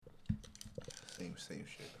same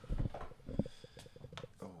shit.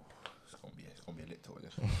 Oh, it's gonna be a lit talk.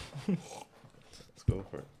 This one. Let's go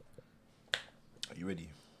for it. Are you ready?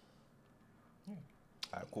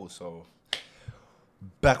 Alright, cool. So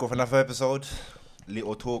back with another episode,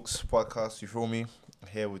 Little Talks podcast. You feel me?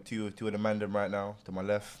 Here with two of the mandem right now. To my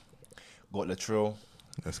left, got Latrell,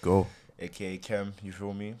 Let's go. aka Kem. You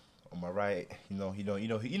feel me? On my right, you know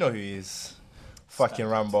who he is. Fucking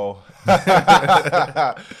Rambo.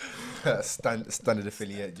 Standard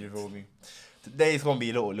affiliate. Do you feel me? Today it's gonna be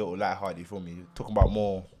a little lighthearted. You feel me? Talking about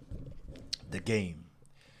more the game.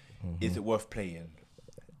 Mm-hmm. Is it worth playing?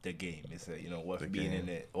 The game is it worth The being game. in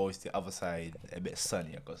it, or is the other side a bit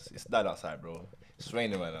sunnier because it's dead outside, bro. It's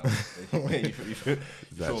raining right now. you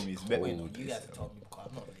feel me? It's better. You guys have told me because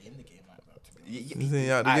I'm not really in the game right now. To be honest. Isn't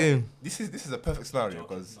he out the game? This is a perfect scenario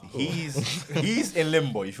because he's in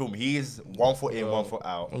limbo. You feel me? He's 1 foot in, 1 foot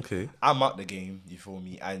out. Okay. I'm out the game. You feel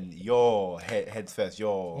me? And you're heads first.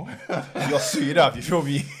 You're suited up. You feel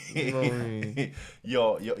me?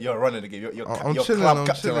 you're running the game. I'm you're chilling. club I'm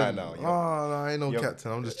captain chilling. right now. No, I ain't no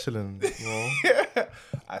captain. I'm just chilling.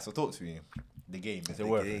 Alright, so talk to me. The game, is it The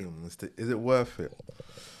worth it? game. Is it worth it?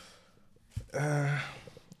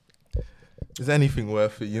 Is anything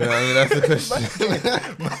worth it? You know what I mean? That's the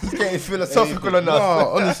question. Man's getting philosophical enough. No,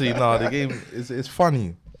 honestly, no. The game is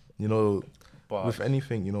funny. You know, But with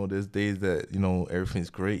anything, there's days that, everything's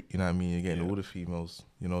great. You know what I mean? You're getting all the females.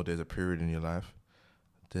 There's a period in your life.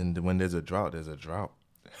 Then when there's a drought, there's a drought.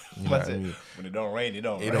 You know what I mean? when it don't rain, it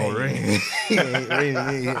don't It rain. don't rain. It ain't raining.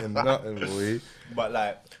 It ain't hitting nothing, boy. But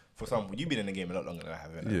like, for example, you've been in the game a lot longer than I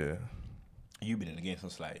have. Innit? Yeah. You've been in the game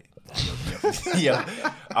since like,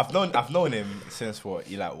 yeah. I've known him since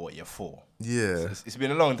year 4. Yeah. It's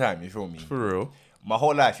been a long time. You feel me? For real. My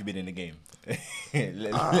whole life you've been in the game.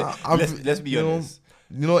 Let's be honest.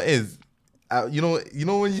 You know what it is? You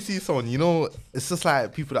know when you see someone, it's just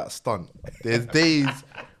like people that stunt. There's days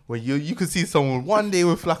when you can see someone one day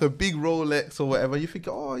with like a big Rolex or whatever, you think,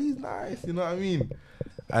 oh, he's nice, you know what I mean?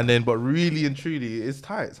 And then, but really and truly, it's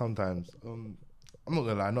tight sometimes. I'm not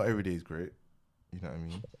gonna lie, not every day is great. You know what I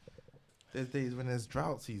mean? There's days when there's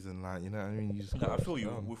drought season, like, you know what I mean? You just I feel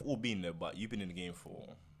you. We've all been there, but you've been in the game for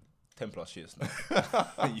 10 plus years now.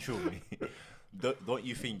 You feel me? Don't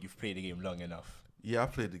you think you've played the game long enough? Yeah, I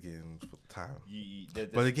played the game for time.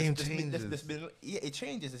 But the game changes. It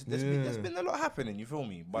changes. There's been a lot happening. You feel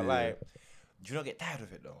me? But like, do you not get tired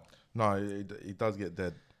of it though? No, it does get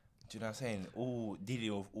dead. Do you know what I'm saying?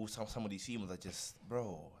 Dealing with some of these females are just,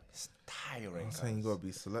 bro, it's tiring. I'm saying you gotta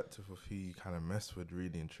be selective with who you kind of mess with,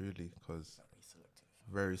 really and truly, because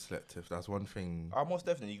very selective. That's one thing. Most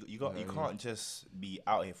definitely. You can't just be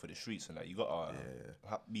out here for the streets and that. You gotta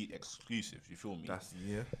be exclusive. You feel me?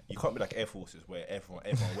 You can't be like Air Forces where everyone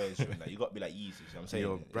wears you and that. You gotta be like Yeezys. You know what I'm saying?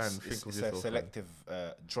 Your brand, it's of a yourself, selective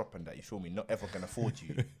drop and that. You feel me? Not everyone can afford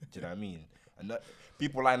you. Do you know what I mean? And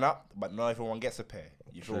people line up, but not everyone gets a pair.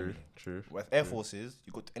 You feel me? True. With Air Forces,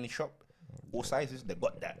 you go to any shop, all sizes, they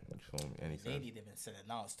got that. You feel me? Any size. Maybe they've been selling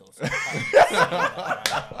now still. So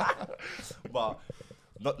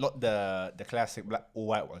But not the classic black all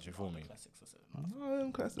white ones. You feel me? classics or something. No,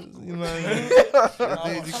 them classics, you know what I mean?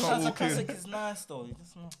 No, sometimes a classic is nice though. You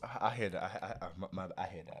just know. I hear that. I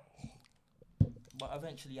hear that. But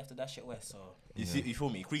eventually you have to dash it west. So You see, you feel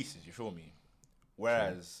me? It creases. You feel me?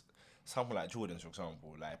 Whereas something like Jordans, for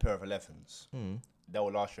example, like a pair of 11s, they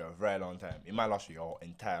will last you a very long time. It might last you your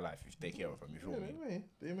entire life if you take care of them. You feel me?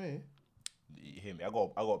 They may. You hear me? I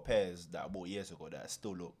got pairs that I bought years ago that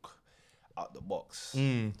still look out the box. Do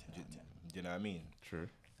you know what I mean? True.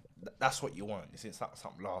 That's what you want. You see, it's not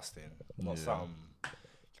something lasting, not something you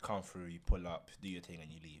come through, you pull up, do your thing, and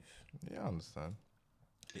you leave. Yeah, I understand.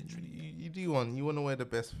 Literally, You want to wear the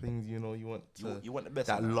best things, you want you want the best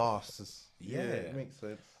that of that. lasts. Yeah. It makes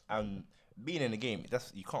sense. And being in the game,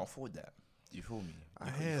 you can't afford that. You feel me?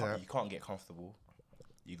 You can't get comfortable.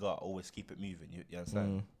 You gotta always keep it moving. You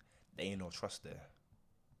understand? There ain't no trust there.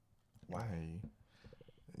 Why?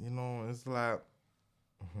 It's like,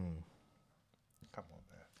 Come on,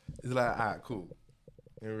 man. it's like, alright, cool.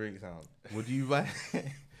 In Ringtown, would you buy?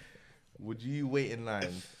 Would you wait in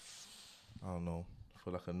line? I don't know,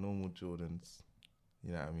 for like a normal Jordans.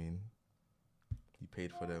 You know what I mean? You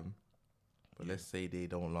paid for them, but let's say they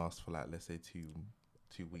don't last for like, let's say 2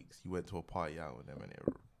 weeks. You went to a party out with them and it,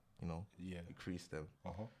 increased them.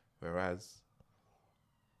 Whereas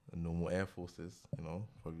the normal Air Forces,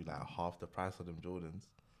 probably like half the price of them Jordans.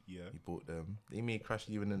 Yeah. You bought them. They may crash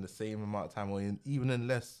even in the same amount of time or even in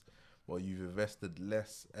less. Well, you've invested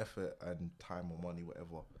less effort and time or money,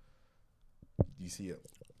 whatever. You see it?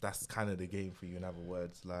 That's kind of the game for you, in other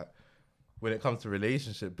words. Like, when it comes to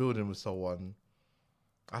relationship, building with someone,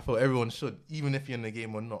 I feel everyone should, even if you're in the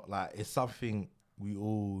game or not. Like, it's something we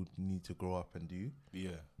all need to grow up and do.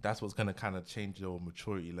 Yeah. That's what's gonna kind of change your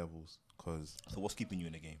maturity levels. Cause So what's keeping you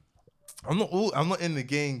in the game? I'm not in the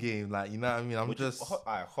game. Like, you know what I mean. I'm just.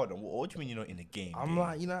 Hold on. What do you mean you're not in the game? I'm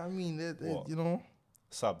like, you know what I mean. What? You know.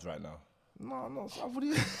 Subs right now. No, sub. What do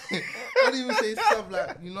you? I don't even say sub.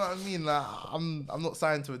 Like, you know what I mean. Like, I'm not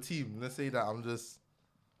signed to a team. Let's say that I'm just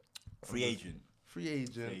Free agent. free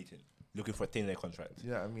agent. Free agent. Looking for a 10-year contract.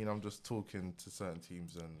 Yeah, I mean, I'm just talking to certain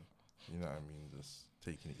teams and, you know what I mean, just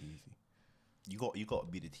taking it easy. You got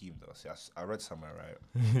to be the team though. See, I read somewhere, right,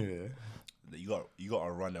 Yeah. that you got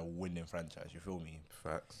to run a winning franchise. You feel me?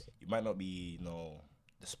 Facts. You might not be,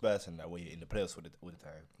 the Spurs and that way in the playoffs all the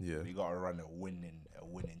time. Yeah. But you got to run a winning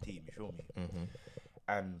team. You feel me? Mm-hmm.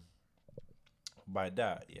 And by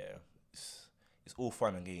that, yeah, it's all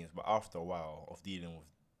fun and games. But after a while of dealing with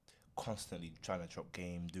constantly trying to chop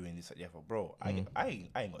game, doing this, yeah, bro, I ain't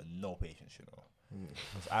got no patience, you know.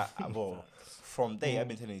 'Cause bro, from day I've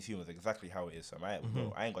been telling these humans exactly how it is. So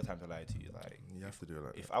bro, I ain't got time to lie to you. Like, You have to do it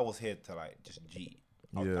like if I was here to like just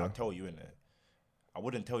I'll tell you in it. I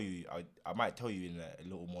wouldn't tell you. I might tell you in a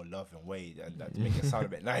little more loving way and that to make it sound a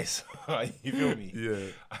bit nice. You feel me?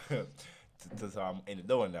 Yeah. So I'm in the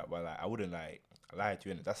door and that, but like I wouldn't like lie to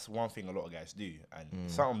you in it. That's one thing a lot of guys do,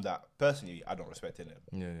 and something that personally I don't respect in it.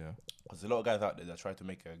 Yeah. Because a lot of guys out there that try to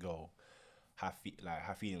make a girl have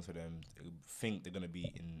feelings for them, think they're gonna be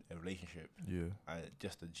in a relationship, Yeah. and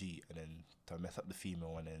just a G, and then to mess up the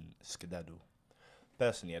female and then skedaddle.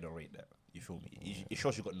 Personally, I don't rate that. You feel me? It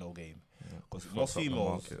shows you got no game. Because most up the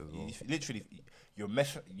females, market as well. literally,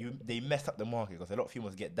 they messed up the market because a lot of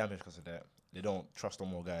females get damaged because of that. They don't trust no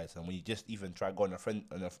more guys, and when you just even try going on a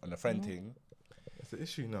friend thing, It's an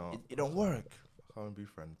issue now. it don't work. Can't be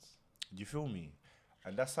friends. Do you feel me?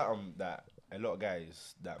 And that's something that a lot of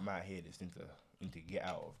guys that might hear this need to get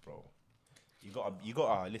out of, bro. You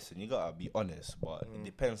gotta listen. You gotta be honest, but it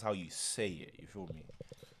depends how you say it. You feel me?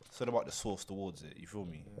 It's not about the source towards it. You feel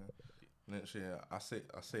me? Yeah. Literally, I say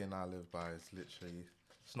and I live by is literally.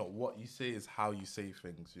 It's not what you say, it's how you say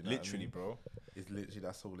things. You know Literally, what I mean? bro. It's literally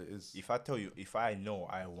that's all it is. If I know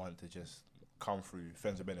I want to just come through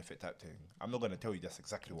friends with benefit type thing, I'm not gonna tell you that's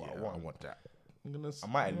exactly what I want. that. I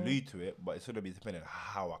might allude to it, but it's gonna be depending on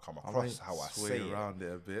how I come across, how I sway say it, around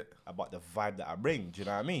it a bit. about the vibe that I bring. Do you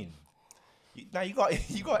know what I mean? Now you got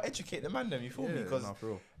to educate the man. Them, you feel me? Because for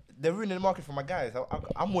real. they're ruining the market for my guys.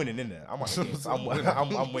 I'm winning in there. I'm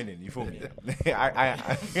winning. You feel me?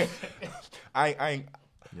 I ain't.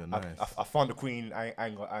 You're nice. I found the queen. I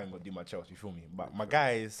ain't gonna do my Chelsea. You feel me? But my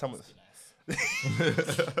guys,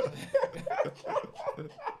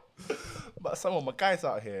 but some of my guys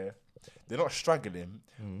out here, they're not struggling,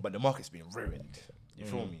 but the market's being ruined. You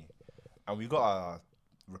feel me? And we gotta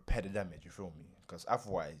repair the damage. You feel me? Because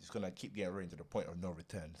otherwise, it's gonna keep getting ruined to the point of no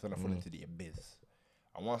return. It's gonna fall into the abyss.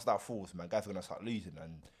 And once that falls, my guys are gonna start losing,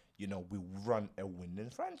 and we run a winning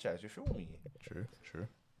franchise. You feel me? True.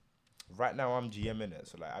 Right now, I'm GM in it,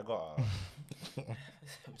 so like I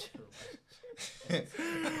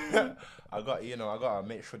gotta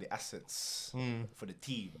make sure the assets for the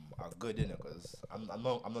team are good in it, because I'm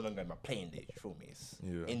no longer in my playing days. You feel me? It's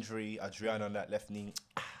injury, Adriano on that left knee,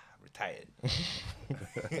 retired.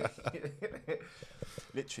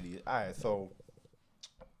 Literally. Alright, so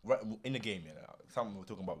right in the game, something we were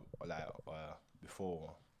talking about like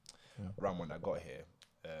before round one that got here.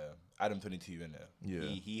 Adam 22 in there. Yeah.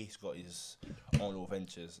 He's got his own little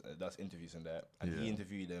ventures, does interviews and that, and he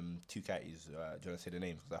interviewed two catties. Do you want to say the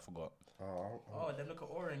names? Because I forgot. Oh, they look at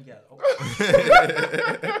Oren, girl.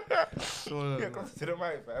 Yeah, come to the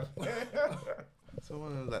mic, fam.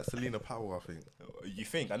 Someone like Selena Powell, I think. You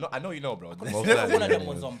think? I know you know, bro. Most One likely. of them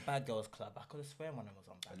was on Bad Girls Club. I could have sworn one of them was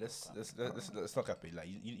on Bad Girls Club. Let's not cap it. Like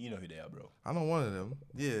you know who they are, bro. I know one of them.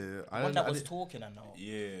 Yeah. The one that was talking, I know.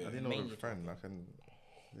 Yeah. I didn't know Mainly the friend. I can.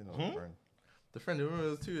 You know the friend. The friend. Remember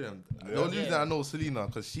there's two of them. The only reason Yeah. I know Selena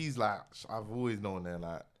because she's like I've always known her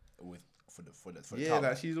like. For the Yeah, tarmac.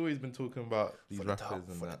 like she's always been talking about these for the rappers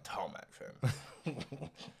and for that. the tarmac, fam.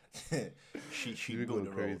 she We built go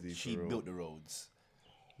the crazy roads. for She real. built the roads.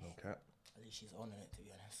 No cap. At least she's owning it, to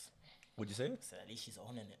be honest. What'd you say? So at least she's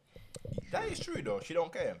owning it. That is true though. She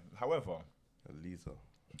don't care. However, Lisa.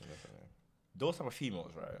 That's her name. those type of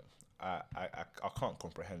females, right? I can't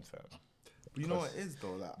comprehend, fam. But you know what it is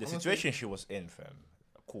though? Like, The honestly, situation she was in, fam.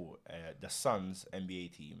 Cool. The Suns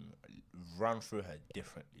NBA team ran through her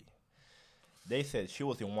differently. They said she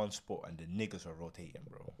was in one spot and the niggas were rotating,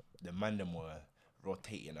 bro. The man them were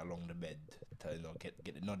rotating along the bed to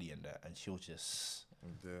get the noddy in there, and she was just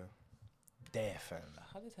Yeah, there, fam.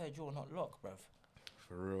 How did her jaw not lock, bruv?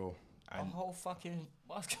 for real. A And whole fucking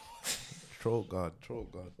basketball. Throat guard. You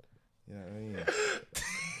know what I mean?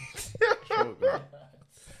 Throat guard.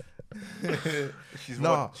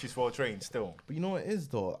 she's well trained still. But you know what it is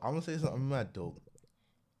though? I'm gonna say something mad though.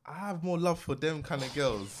 I have more love for them kind of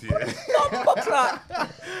girls. Yeah.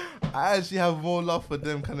 I actually have more love for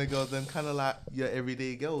them kind of girls than kind of like your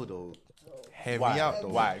everyday girl though. Hear me out though.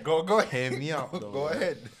 Why? Go ahead. Hear me out though. Go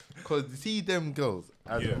ahead. Because you see them girls,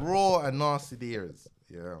 as Yeah. raw and nasty they is,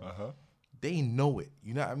 yeah, Uh-huh. they know it.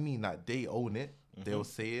 You know what I mean? Like they own it. They'll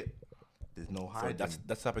say it. There's no So hiding. that's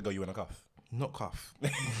the type of girl you wanna cuff. Not cuff.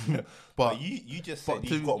 But but you just but said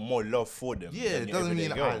you've got more love for them. yeah, than it your doesn't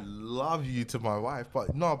mean everyday I girl. love you to my wife.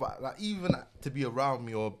 But no, but like even to be around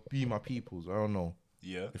me or be my peoples, I don't know.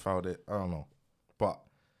 Yeah. If I would, I don't know. But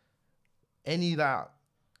any like,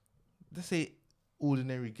 let's say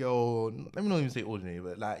ordinary girl, let me not even say ordinary,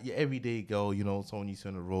 but like your everyday girl, you know, someone you see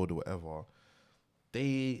on the road or whatever,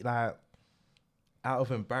 they like, out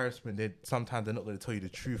of embarrassment, sometimes they're not going to tell you the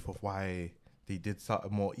truth of why they did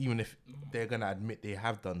something more, even if they're going to admit they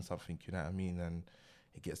have done something, you know what I mean? And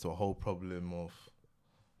it gets to a whole problem of,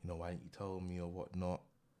 you know, why didn't you tell me or whatnot?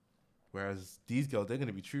 Whereas these girls, they're going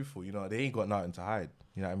to be truthful, you know, they ain't got nothing to hide,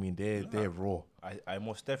 you know what I mean? They're raw. I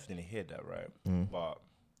most definitely hear that, right? But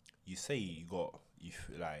you say you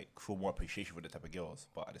feel more appreciation for the type of girls,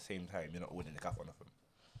 but at the same time you're not willing to cuff one of them.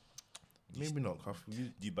 Maybe not, cuff.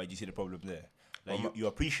 But you see the problem there? Like you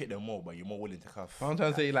appreciate them more, but you're more willing to cuff. I'm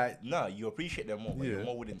trying to say, like, No, you appreciate them more, but Yeah. you're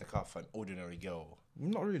more willing to cuff an ordinary girl.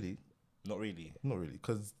 not really. Not really. Not really.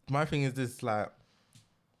 Because my thing is this, like,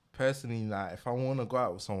 personally, like, if I want to go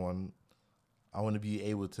out with someone, I want to be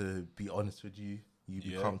able to be honest with you. You be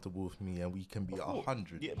Yeah. comfortable with me, and we can be Of course.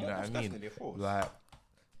 100. Yeah, you know what I most mean? definitely, of course. Like,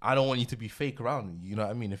 I don't want you to be fake around me. You know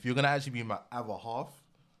what I mean? If you're going to actually be my other half,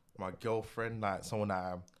 my girlfriend, like, someone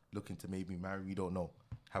that I'm looking to maybe marry, we don't know,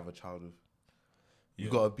 have a child with. You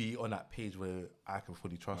Yeah. got to be on that page where I can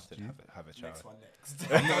fully trust you. Have a child. Next one, next.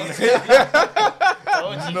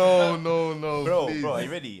 No, Bro, please. are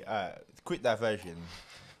you ready? Quick diversion.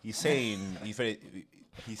 He's saying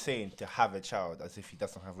he's saying to have a child as if he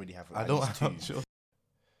doesn't really have. I at don't least have two. children.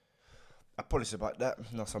 Apologies about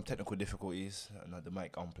that. No, some technical difficulties. No, the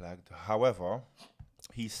mic unplugged. However,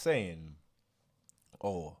 he's saying,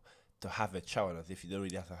 to have a child as if you don't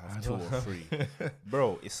really have to have two or three.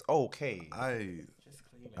 Bro, it's okay. Just claim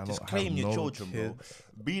it. Just claim your children, bro.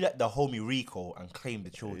 Be like the homie Rico and claim the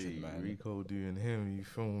children, man. Rico doing him, you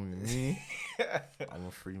feel me? I'm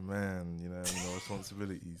a free man, you know, no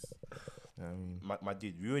responsibilities. You know what I mean? My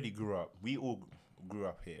dude, we all grew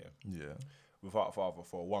up here Yeah. without a father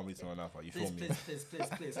for one reason or another. You feel Please, me?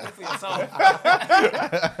 please. Look for yourself.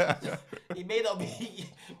 He may not be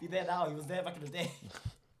there now. He was there back in the day.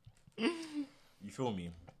 You feel me?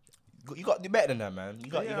 You got to do better than that, man. You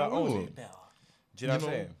got Yeah, to I own will. it. Do you know what I'm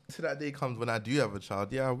saying? Till that day comes when I do have a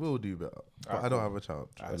child, yeah, I will do better. But Alright, I don't cool. have a child.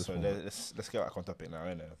 at Alright, this so moment. let's get back on topic now,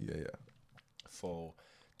 innit? Yeah. For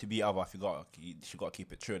to be other, she got to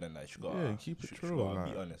keep it true than that. She got keep it she true, gotta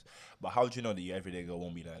like. be honest. But how do you know that your everyday girl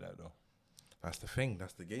won't be like that though? That's the thing.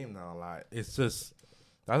 That's the game now. Like, it's just,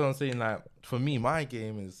 that's what I'm saying. Like, for me, my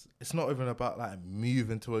game is, it's not even about like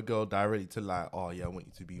moving to a girl directly to like, oh yeah, I want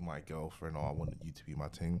you to be my girlfriend or I want you to be my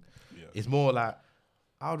thing. Yeah. It's more like,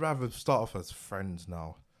 I would rather start off as friends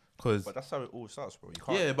now. Cause But that's how it all starts, bro. You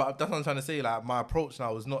can't. yeah, but that's what I'm trying to say. Like, my approach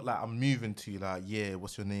now is not like I'm moving to you, like, yeah,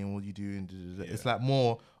 what's your name? What you doing? It's like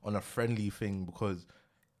more on a friendly thing because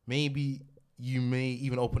maybe you may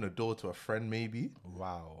even open a door to a friend, maybe.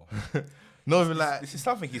 Wow. Not even like, This is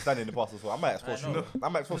something he's done in the past as well. I might expose I him. know. I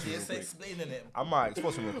might expose him real He's quick. explaining it. I might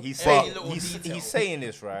expose him. He's Every saying little detail. he's saying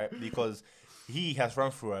this right because he has run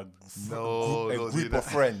through a No, don't do group that. of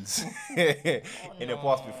friends in the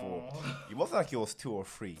past before. It wasn't like it was 2 or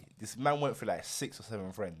 3. This man went through like 6 or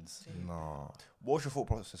 7 friends. nah. What was your thought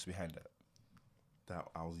process behind that? That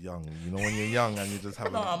I was young. You know when you're young and you just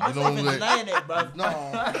have No, a, I'm you know not even when, denying it, bro.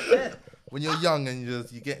 no, when you're young and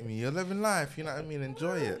you get me, you're living life. You know what I mean?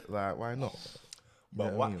 Enjoy it. Like why not? You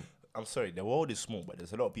But know what? I mean? I'm sorry, the world is small, but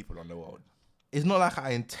there's a lot of people on the world. It's not like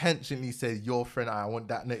I intentionally said your friend. I want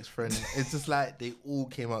that next friend. It's just like they all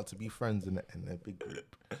came out to be friends in a big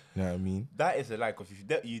group. You know what I mean? That is a lie, because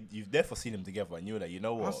you've therefore seen them together and you're like, you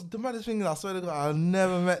know what? That's the maddest thing is I swear to God, I've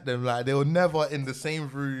never met them. Like they were never in the same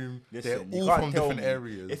room. Listen, They're you all can't from tell different me.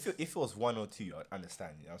 areas. If it was 1 or 2, I'd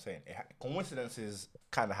understand. You know what I'm saying? Coincidences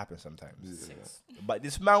kind of happen sometimes. But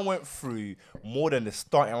this man went through more than the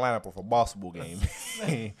starting lineup of a basketball game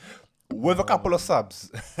with a couple of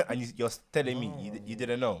subs, and you're telling me you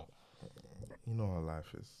didn't know. You know how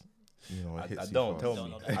life is. You know, it hits I you don't fast. tell Don't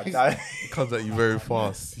me. know that. It comes at you very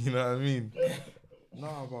fast. You know what I mean?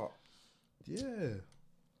 No, but Yeah.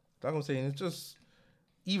 That's what I'm saying. It's just,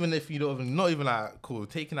 even if you don't even, not even like, cool,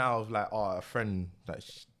 taking out of like, a friend that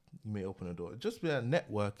you may open a door. Just be like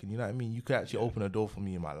networking, you know what I mean? You could actually open a door for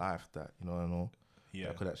me in my life that, you know what I know? Yeah.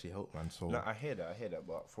 That could actually help, man. So No, I hear that.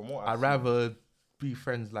 But from what I'd rather be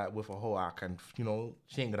friends like with a hoe I can, you know,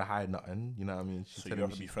 she ain't gonna hide nothing, you know what I mean? She's so you telling have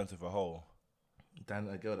me to be friends with a hoe. than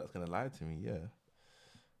a girl that's gonna lie to me, yeah.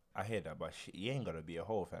 I hear that, but you ain't gotta be a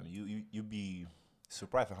hoe, fam. You be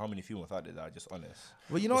surprised at how many females out there that are just honest.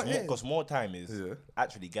 Well, you know what? Because more time is Yeah.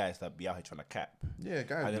 actually guys that be out here trying to cap. Yeah,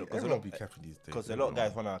 guys, And then- 'cause a everyone lot- be capping these days. Because a lot of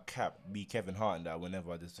guys wanna cap, be Kevin Hart and that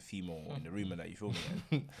whenever there's a female in the room and that, you feel me?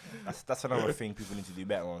 And that's another thing people need to do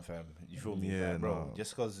better on, fam. You feel me? Yeah, Like, bro. no.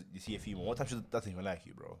 Just because you see a female, what time she doesn't even like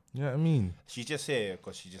you, bro? Yeah, I mean, She's just here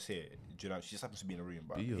because she's just here. Do you know? She just happens to be in the room,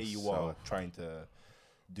 but Be here you are yourself. trying to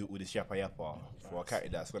do all this yappa yappa for a cat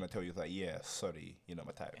that's gonna tell you like, yeah, sorry, you're not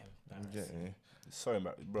my type. yeah, Sorry,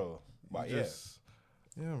 bro. But yeah,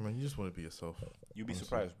 yeah, man, you just want to be yourself. you'd be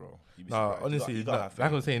surprised, bro. You'd be No, surprised. honestly, you gotta like have I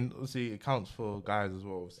faith. was saying, obviously, it counts for guys as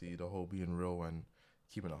well. Obviously, the whole being real and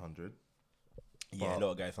keeping 100. Yeah, a but-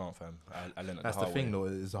 lot of guys aren't, fam. I learned that That's the the hard thing, way.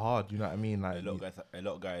 though. It's hard. You know what I mean? Like, A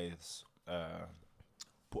lot of guys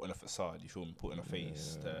put on a facade. You feel me? Put on a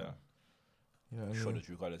face to you know what I show mean? the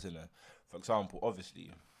true colours in there. For example, obviously,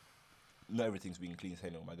 not everything's being clean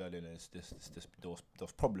sailing with my girl in it. There's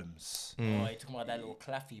those problems. Oh, you talking about that little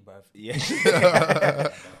claffy, bruv? Yeah.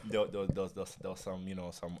 there was some, you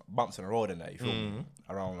know, some bumps in the road and that, you feel me?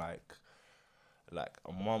 Around like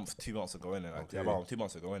a month, 2 months ago in there. Like, Okay. about 2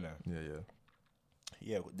 months ago in there. Yeah.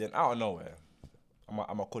 Yeah, then out of nowhere, I'm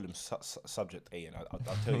gonna call him Subject A, and I'll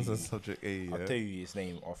tell you. Subject A, yeah. I'll tell you his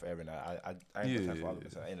name off air, and I ain't Yeah, got time for yeah,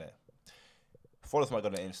 arguments, innit? Follows my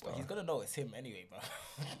girl on Insta. Well, he's gonna know it's him anyway, bro.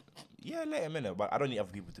 Yeah, let him in it, but I don't need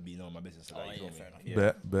other people to be knowing my business. So Oh, that, you yeah, feel fair me?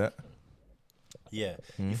 enough. Yeah. Bet. Yeah,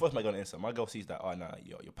 he follows my girl on Insta. My girl sees that, oh, nah,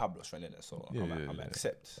 you're Pablo's friend, innit? So Yeah, I'm yeah, gonna yeah.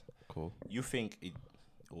 accept. Cool. You think it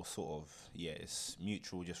will sort of, yeah, it's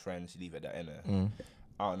mutual, just friends, you leave it at that, innit? Mm.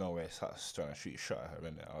 I don't know where it starts trying to shoot a shot at her,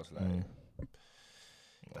 innit? I was like,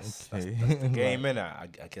 that's Okay. the game,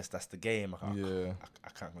 innit? I guess that's the game. Yeah. I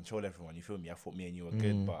can't control everyone, you feel me? I thought me and you were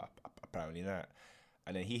good, but apparently not.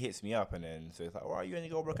 And then he hits me up, and then so he's like, "Why are you and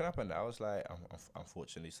your girl broken up?" And I was like,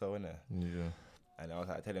 "Unfortunately, so innit." Yeah. And I was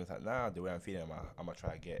like, telling him like, "Nah, the way I'm feeling, I'm gonna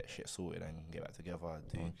try to get shit sorted and get back together."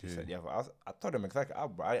 Do this Okay. and the other. I told him exactly. I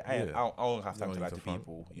don't have time You to don't lie need to to front.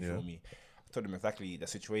 people. You Yeah. feel me? I told him exactly the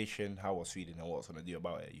situation, how I was feeling, and what I was gonna do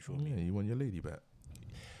about it. You feel me? Yeah, you want your lady back.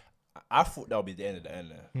 I thought that would be the end of the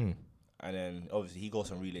end. Hmm. And then obviously he goes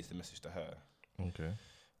and relays the message to her. Okay.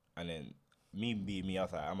 And then me being me, I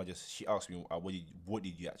was like, she asked me, what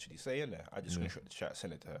did you actually say in there? I just screenshot the chat,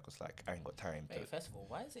 send it to her, because like, I ain't got time to. Wait, first of all,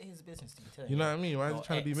 why is it his business to be telling You know what I mean? Why is your he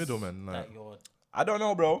trying to be ex middleman? Like, that you're, I don't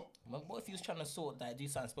know, bro. what if he was trying to sort that, do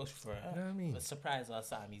something special for her? You know what I mean? But surprise her or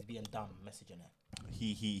something, he's being dumb, messaging her.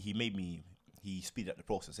 He made me, he speeded up the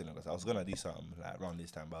process, you know, because I was going to do something like around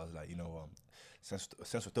this time, but I was like, you know, since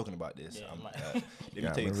we're talking about this, Yeah, let me Yeah,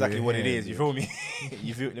 tell you I'm exactly what it really is, you here, feel me?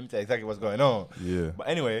 Let me tell you exactly what's going on. yeah. But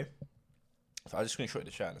anyway, so I just screenshot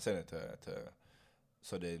the chat and sent it to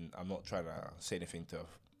so then I'm not trying to say anything to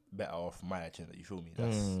better off my agenda, you feel me?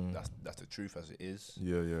 That's the truth as it is.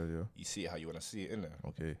 Yeah. You see it how you want to see it, innit?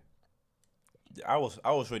 Okay. I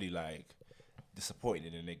was really like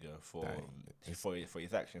disappointed in the nigga for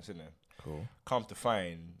his actions, innit? Cool. Come to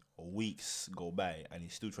find weeks go by and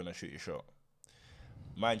he's still trying to shoot your shot.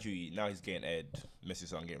 Mind you, now he's getting Ed,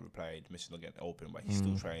 messages aren't getting replied, messages not getting open, but he's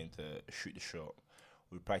still trying to shoot the shot.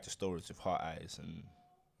 Reply to stories with heart eyes and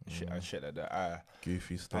shit like that.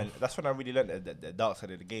 Goofy stuff. And that's when I really learned the dark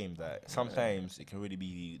side of the game, that sometimes it can really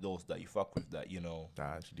be those that you fuck with that, you know,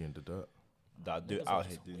 That actually in the dirt. that do Niggas are out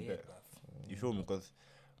here just doing weird, that. bruv. You feel me? Because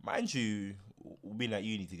mind you, we've been at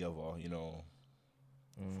uni together, you know,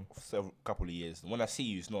 for several couple of years. When I see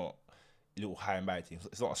you, it's not a little high and mighty.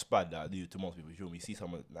 It's not a spud that I do to most people. You feel me? You see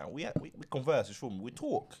someone now, we converse. You feel me? We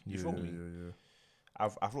talk. You feel me?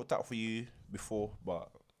 I've looked out for you before, but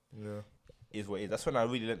Yeah. is what it is. That's when I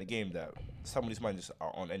really learned the game that some of these men just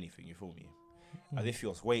are on anything. You feel me? As if he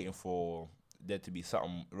was waiting for there to be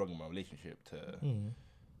something wrong in my relationship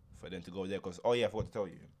for them to go there. Because I forgot to tell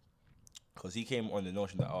you. Because he came on the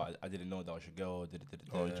notion that I didn't know that was your girl.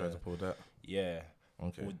 Oh, he tried to pull that. Yeah.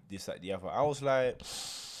 Okay. With this, that, the other. I was like,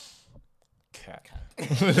 cat.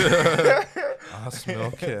 I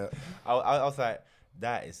smell cat. I was like,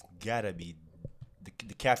 that is gotta be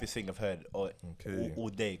the capiest thing I've heard all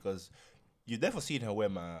day. Because you've never seen her wear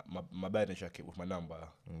my burden jacket with my number.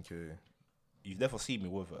 Okay. You've never seen me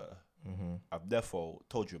with her. I've therefore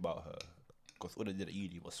told you about her. Because all I did at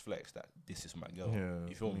uni was flex that this is my girl. Yeah,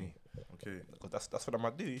 You feel me? Okay. Because that's what I'm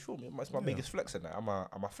gonna do. You feel me? It's my Yeah. biggest flex in that. I'm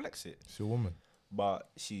a flex it. It's your woman. But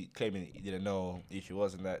she claiming he didn't know if she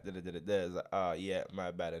wasn't that. It's like, yeah,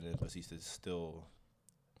 my bad, and then proceeds to still,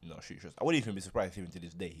 shoot shots. I wouldn't even be surprised even to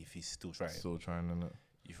this day if he's still trying. Still trying, innit?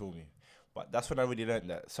 You feel me? But that's when I really learned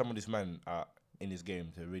that some of these men are in this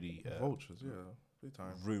game to really Vultures, yeah. Big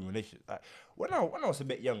time. ruin relationships. Like, when I was a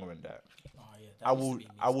bit younger than that, Oh, yeah, that I used to would be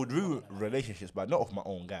me I would still, ruin not gonna lie. relationships, but not of my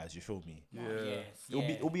own guys. You feel me? Yeah. Oh, yes,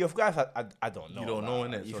 It'll be of guys I don't know. You don't know,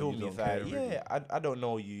 like, innit? You So feel you me? don't It's like, care, really. yeah, I don't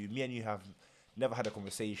know you. Me and you have never had a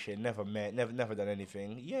conversation, never met, never done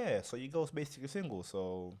anything. Yeah, so your girl's basically single.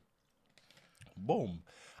 So, boom.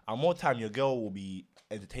 And more time, your girl will be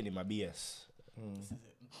entertaining my BS. This is it.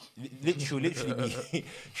 Literally be,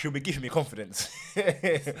 she'll be giving me confidence.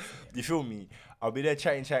 You feel me? I'll be there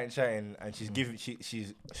chatting, and she's giving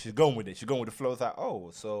she's going with it. She's going with the flow. It's like, oh,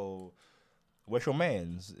 so where's your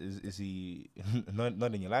man's? Is he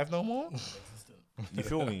not in your life no more? Non-existent. You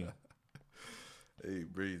feel me? Hey,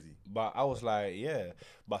 brazy. But I was like, yeah.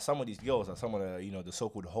 But some of these girls are some of the the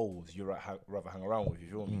so-called hoes you rather hang around with. You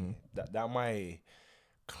feel me? That might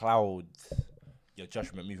cloud your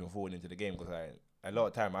judgment moving forward into the game, because a lot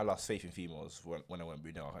of time I lost faith in females when I went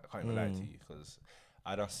Brunel. I can't even lie to you, because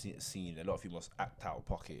I don't seen a lot of females act out of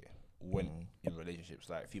pocket when in relationships.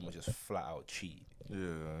 Like, females just flat out cheat.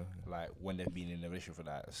 Yeah. Like, when they've been in a relationship for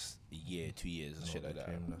like a year, 2 years, and shit like that.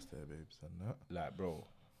 That's their babes and that. Like, bro,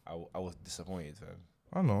 I was disappointed, fam.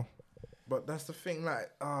 I know. But that's the thing,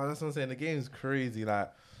 like, that's what I'm saying. The game's crazy.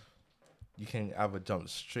 Like, you can either jump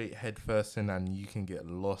straight head first in and you can get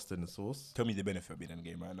lost in the sauce. Tell me the benefit of being in the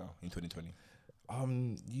game right now in 2020.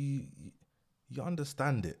 You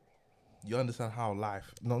understand it. You understand how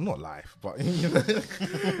life, no, not life, but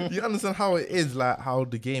you understand how it is, like how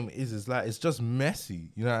the game is. It's like, it's just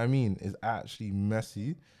messy. You know what I mean? It's actually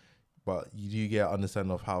messy, but you do get an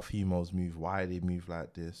understanding of how females move, why they move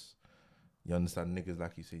like this. You understand niggas,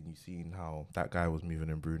 like you said, you seen how that guy was moving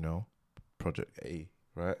in Brunel, Project A,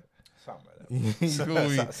 right? Something like that. You feel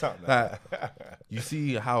me? Something like Like, that. you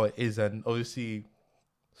see how it is, and obviously,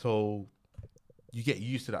 so you get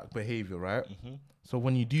used to that behavior, right? Mhm. So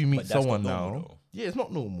when you do meet But that's someone not now, normal, though. yeah, it's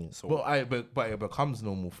not normal. So- But it becomes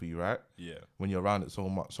normal for you, right? Yeah. When you're around it so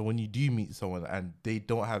much. So when you do meet someone and they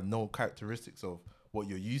don't have no characteristics of what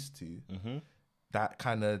you're used to, Mm-hmm.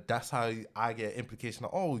 that's how I get implication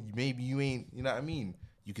of, oh, maybe you ain't, you know what I mean?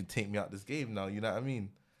 You can take me out this game now, you know what I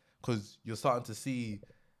mean? Because you're starting to see,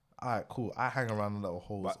 all right, cool, I hang around the little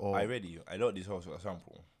holes. But Or, I ready. I know these hoes for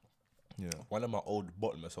example. yeah. One of my old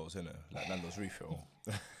bottomless hoes, innit? Like Nando's refill.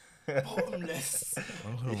 Bottomless.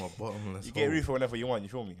 I'm talking about bottomless. You get hole. refill whenever you want, you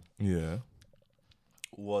feel me? Yeah.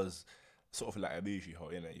 Was sort of like a bougie hoe,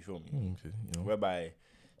 innit? You feel me? Okay, you know, Whereby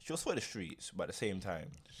she was for the streets, but at the same time,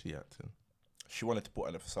 she acting. she wanted to put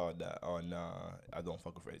on a facade that, oh nah, I don't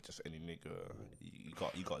fuck with it, just any nigga.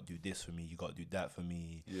 You got to do this for me. You got to do that for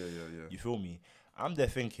me. Yeah. You feel me? I'm there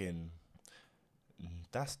thinking,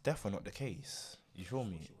 that's definitely not the case. You feel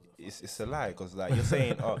me? It's a lie, because like you're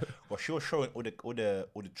saying, oh, well, she was showing all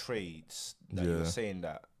the traits that Yeah. you're saying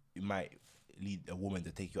that you might lead a woman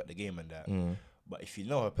to take you out the game and that. Mm. But if you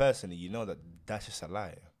know her personally, you know that that's just a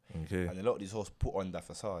lie. Okay. And a lot of these hoes put on that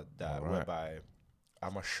facade that Alright. whereby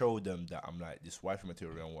I'ma show them that I'm like this wifey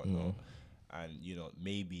material and whatnot. And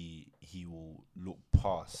maybe he will look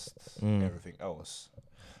past everything else.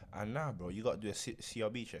 And now, bro, you got to do a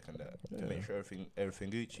CRB check and that to make sure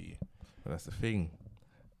everything Gucci. But that's the thing.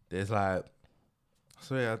 There's like,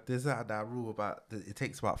 so yeah, there's that rule about it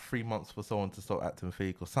takes about 3 months for someone to start acting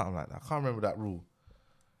fake or something like that. I can't remember that rule.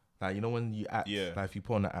 Like, when you act, Yeah. like if you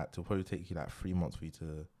put on the act, it'll probably take you like 3 months for you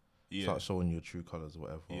to Yeah, start showing your true colors or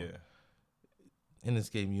whatever. yeah. In this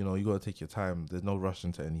game, you got to take your time. There's no rush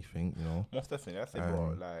into anything, Most definitely, I think,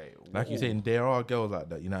 bro. Like you're saying, there are girls like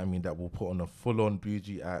that, you know what I mean, that will put on a full-on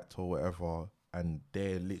bougie act or whatever, and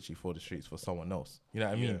they're literally for the streets for someone else. You know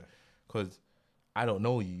what I mean? Yeah. Because I don't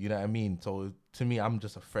know you, you know what I mean? So to me, I'm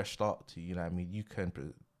just a fresh start to you, you know what I mean? You can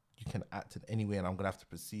act in any way, and I'm going to have to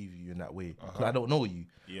perceive you in that way. Because I don't know you,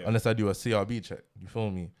 Yeah. unless I do a CRB check. You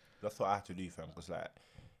feel me? That's what I have to do, fam.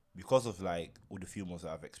 Because of like all the females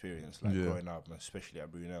that I've experienced, like Yeah. growing up, and especially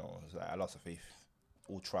at Brunel, it's like I lost a faith,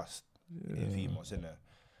 all trust in females, innit?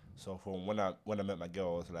 So from when I met my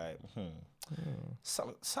girl, I was like,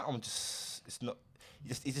 something just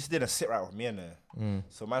it just didn't sit right with me, innit?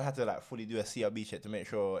 So man had to like fully do a CRB check to make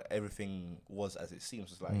sure everything was as it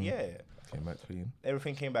seems. It's like, yeah, Came back clean.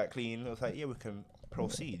 everything came back clean. It was like, yeah, we can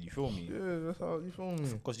proceed. You feel me? Yeah, that's how you feel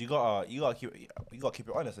me. Because you gotta keep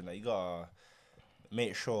it honest in that. You gotta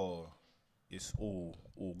make sure it's all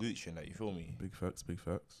Gucci in that. You feel me? Big facts, big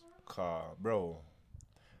facts. Car, bro.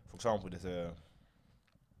 For example, there's a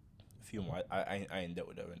few more. I ain't dealt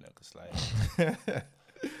with her in there because like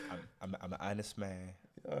I'm an honest man.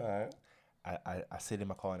 Alright. I sit in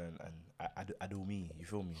my corner and I do me. You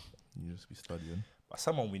feel me? You just be studying. But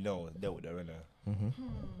someone we know dealt with her in there.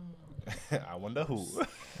 Mm-hmm. I wonder who.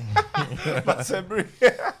 Not Sebri.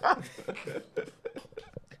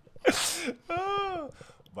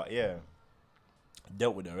 But yeah,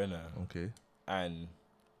 dealt with her in there, Okay. and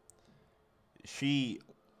she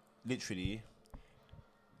literally,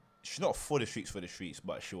 she's not for the streets,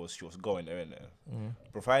 but she was going there in there. Mm.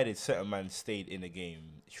 Provided certain man stayed in the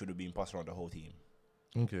game, she would have been passed around the whole team.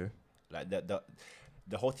 Okay. Like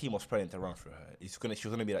the whole team was planning to run through her. She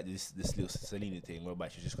was gonna be like this little Selena thing, whereby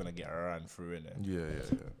she's just gonna get run through in there.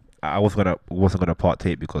 Yeah. I wasn't gonna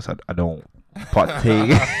partake because I don't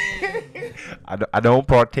partake. I don't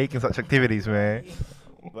partake in such activities, man.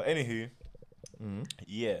 But anywho,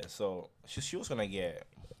 yeah. So she was gonna get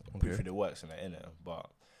put Okay. through the works and that in it, but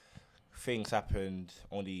things happened.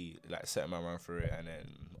 Only like certain man ran through it, and then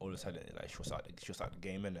all of a sudden, like she was out the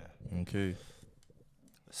game in there. Okay.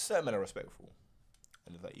 Certain men are respectful,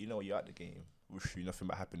 and it's like, you know, you're at the game. Wish you nothing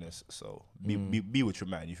but happiness. So be with your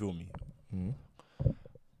man. You feel me? Mm.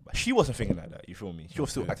 But she wasn't thinking like that. You feel me? She was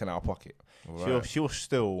still Okay. acting out of pocket. Alright. She was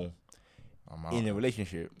still I'm out. in a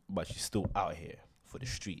relationship, but she's still out here for the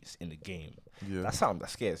streets in the game. Yeah. That's something that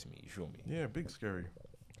scares me. You feel me? Yeah, big scary.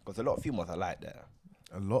 Because a lot of females are like that,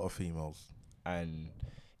 A lot of females. and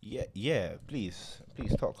yeah. Please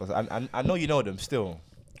talk, because I know you know them still.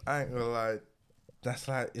 I ain't gonna lie. That's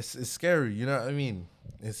like it's scary. You know what I mean?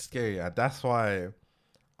 It's scary. And that's why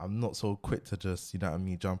I'm not so quick to just, you know what I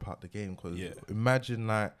mean, jump out the game. Because Yeah. imagine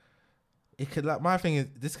like it could, like, my thing is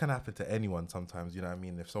this can happen to anyone sometimes. You know what I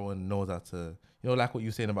mean? If someone knows how to, you know, like what you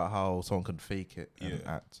were saying about how someone can fake it and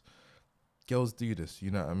Yeah. act. Girls do this.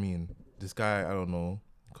 You know what I mean? This guy, I don't know,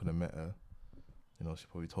 could have met her. You know, she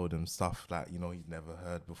probably told him stuff that, you know, he'd never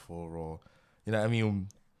heard before, or, you know what I mean?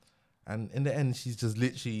 And in the end, she's just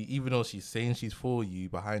literally, even though she's saying she's for you,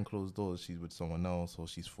 behind closed doors, she's with someone else, or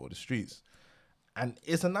she's for the streets. And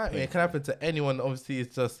it's a nightmare. It can happen to anyone. Obviously,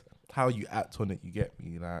 it's just how you act on it, you get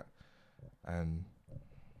me? Like, and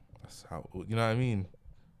that's how, you know what I mean?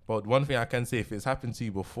 But one thing I can say, if it's happened to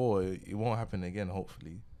you before, it won't happen again,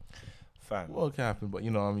 hopefully. Fam, Well, it can happen, but you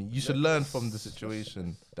know what I mean? You should learn from the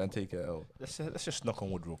situation than take it out. let's just knock on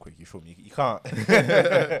wood real quick. You feel me? You can't.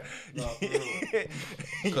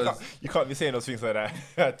 you can't be saying those things like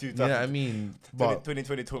that. Two Yeah, I mean, but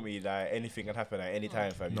 2020 taught me that anything can happen at any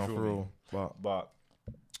time, fam. You no, feel for me? real. But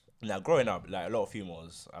now growing up, like a lot of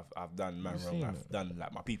females, I've done man You've wrong. seen I've it. done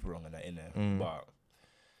like my people wrong and that in there. Mm. But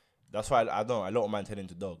that's why I don't. A lot of men turn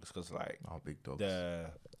into dogs because like Oh, big dogs. the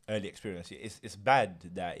early experience. It's bad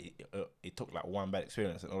that it took like one bad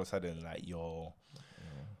experience and all of a sudden like you're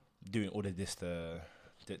doing all of this to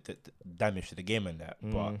damage to the game and that.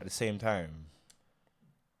 But at the same time,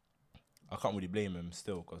 I can't really blame him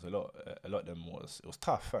still because a lot of them was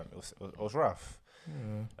tough, fam. It was rough. Yeah.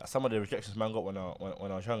 Like, some of the rejections man got when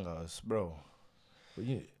I was younger, bro. But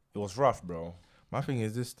you, It was rough, bro. my thing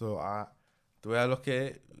is this though. The way I look at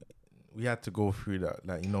it, we had to go through that,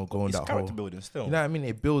 like, you know, going It's that character whole. building still. You know what I mean?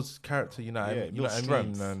 It builds character. You know, Yeah, what I it mean? You know builds what I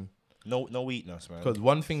mean? strength. And No weakness, man. because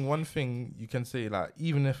one thing you can say, like,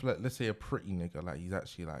 even if, like, let's say a pretty nigga, like, he's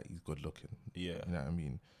actually like he's good looking. Yeah. You know what I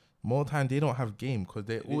mean? More time they don't have game because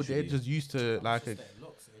they're Literally. just used to like a.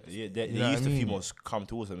 Yeah, they You know what used I to mean? females come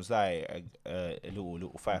towards them. It's like a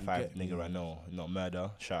little 5'5" get nigga me? right now. Not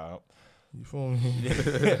murder. Shout out. You feel me?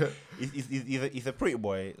 he's a pretty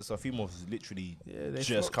boy, so females literally Yeah, they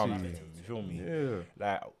just flock come to to you. him. You feel me? Yeah.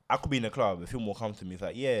 Like I could be in a club, a female come to me. It's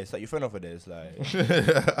like, yeah, it's like your friend over there. It's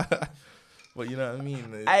like But you know what I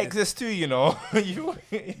mean? I exist too, you know. you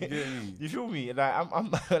get me? you feel me? Like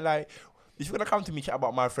I'm like, if you're gonna come to me chat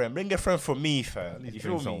about my friend, bring a friend from me, fam. At least You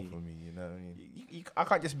bring feel something me? for me, you know what I mean? I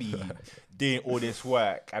can't just be doing all this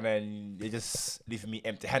work and then they just leave me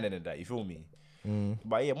empty-handed and that. You feel me?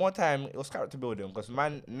 But yeah, more time it was character building because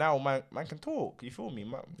man can talk. You feel me?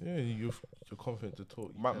 Man, Yeah, you're confident to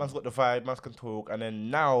talk. you man's got the vibe. Man can talk, and then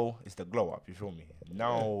now it's the glow up. You feel me?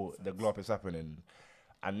 Now the glow up is happening,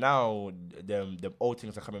 and now the old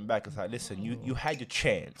things are coming back. It's like, listen, you had your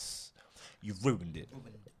chance, you ruined it.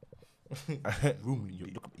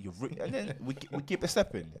 And then we keep it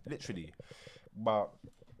stepping, literally. But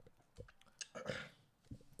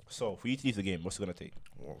so for you to leave the game, what's it gonna take?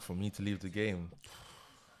 Well, for me to leave the game,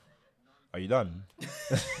 Are you done?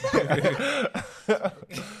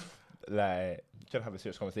 Like, trying to have a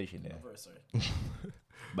serious conversation there. I'm very sorry.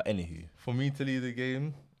 But anywho, for me to leave the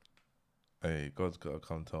game, hey, God's gotta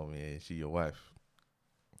come tell me, hey, she your wife.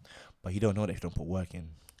 but you don't know that if you don't put work in.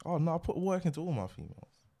 Oh no, I put work into all my females.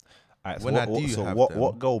 Alright, so When I do have what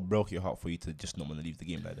them- girl broke your heart for you to just not want to leave the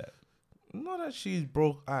game like that? Not that she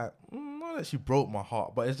broke. Not that she broke my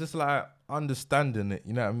heart, but it's just like understanding it.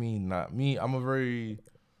 You know what I mean? Like me,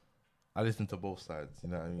 I listen to both sides. You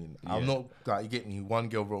know what I mean? I'm Yeah. not like, you get me. One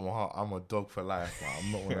girl broke my heart. I'm a dog for life. Like,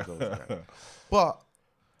 I'm not one of those guys. But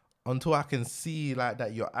until I can see like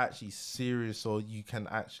that you're actually serious, or you can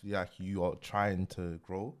actually like you are trying to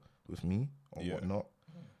grow with me or Yeah. whatnot,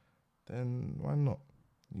 then why not?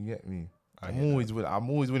 You get me? I I'm hear always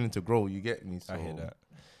willing to grow. You get me? So I hear that.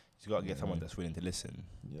 You gotta get someone that's willing to listen,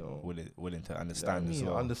 Yo, willing to you know understand what I as mean?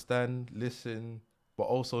 well. Understand, listen, but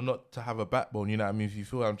also not to have a backbone. You know what I mean? If you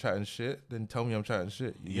feel I'm chatting shit, then tell me I'm chatting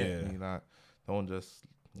shit. You Yeah. get me? Like, don't just,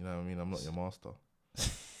 you know what I mean? I'm not your master.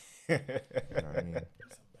 You know what I mean?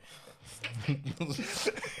 You get I me?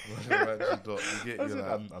 said,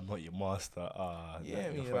 Like, I'm not your master. Yeah,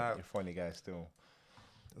 you're, me, you're like- a funny guy still.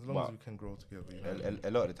 as long as we can grow together. You know what I mean?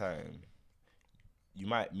 A lot of the time, you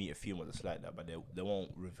might meet a female that's like that, but they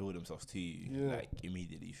won't reveal themselves to you Yeah. like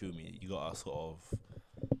immediately. You feel me? You gotta sort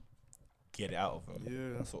of get it out of them.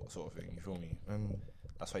 Yeah. That sort of thing. You feel me? And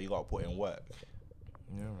That's why you gotta put in work.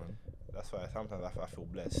 yeah, man. That's why sometimes I feel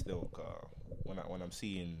blessed still. Cause when I'm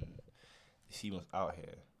seeing the females out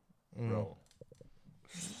here, bro,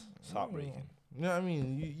 it's heartbreaking. You know what I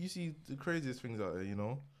mean? You see the craziest things out there, you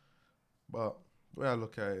know? But the way I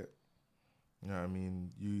look at it, you know what I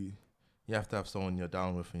mean? You have to have someone you're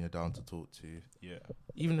down with and you're down to talk to. Yeah.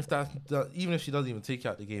 Even if she doesn't even take you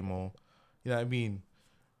out the game, or you know what I mean?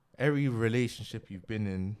 Every relationship you've been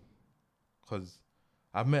in, because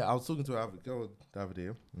I was talking to a girl the other day,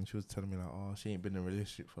 and she was telling me like, oh, she ain't been in a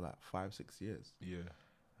relationship for like 5-6 years. Yeah.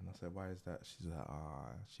 And I said, why is that? She's like,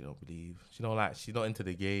 she don't believe. She's not into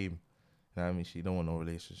the game. You know what I mean? She don't want no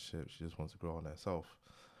relationship. She just wants to grow on herself.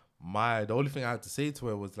 The only thing I had to say to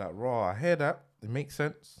her was like, raw, I hear that. It makes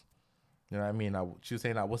sense. You know what I mean? She was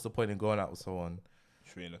saying like, what's the point in going out with someone?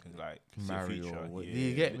 She ain't looking like Marry future. or what? Yeah,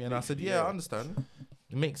 You get me? And I said, yeah, I understand.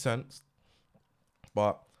 It makes sense.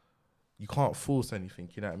 But you can't force anything.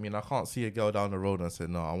 You know what I mean? I can't see a girl down the road and say,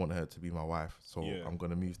 no, I want her to be my wife. So Yeah. I'm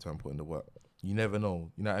going to move to her and put in the work. You never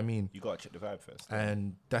know. You know what I mean? You gotta check the vibe first.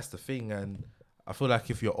 And that's the thing. And I feel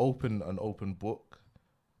like if you're an open book,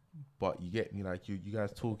 but you get me, like you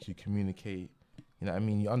guys talk, you communicate, you know what I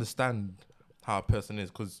mean? You understand how a person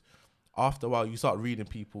is, because after a while you start reading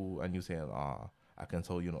people and you're saying, I can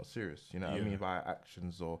tell you're not serious. You know what I Yeah. mean? By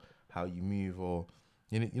actions or how you move, or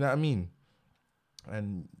you know what I mean?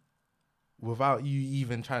 And without you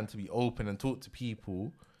even trying to be open and talk to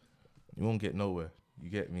people, you won't get nowhere.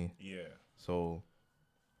 You get me? Yeah. So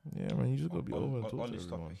yeah, man, you just gotta be open and talk on to this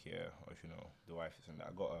everyone. topic here, of the wife is and that,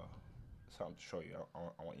 I got something to show you.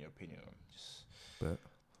 I want your opinion on. Just Bet.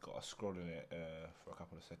 got to scroll in it for a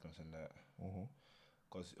couple of seconds and that, Mhm.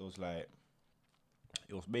 because it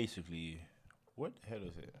was basically, what the hell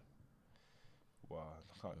is it? Wow,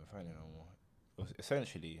 I can't even find it no more. It was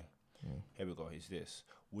essentially, here we go. It's this: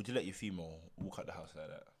 would you let your female walk out the house like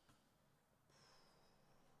that?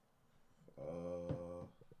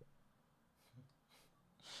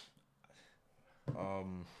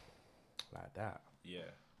 Like that. Yeah.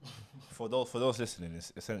 For those listening,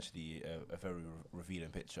 it's essentially a very revealing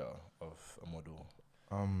picture of a model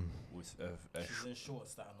with a She's in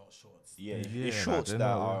shorts that are not shorts. yeah, Yeah, it's like, shorts they're that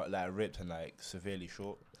not- are like ripped and like severely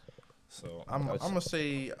short. So I'm gonna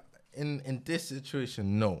say in this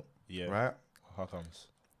situation, no. yeah. Right? How comes?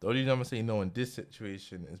 The only reason I'm gonna say no in this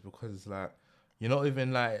situation is because like you're not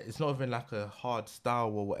even like, it's not even like a hard style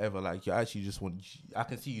or whatever. Like you actually just I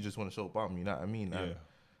can see you just want to show bum. You know what I mean? Yeah. And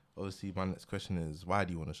obviously, my next question is, why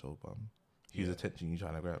do you want to show bum? Whose Yeah. attention you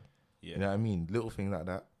trying to grab? Yeah. You know what I mean? Little things like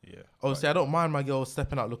that. Yeah. Obviously, I don't mind my girl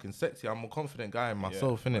stepping out looking sexy. I'm a confident guy in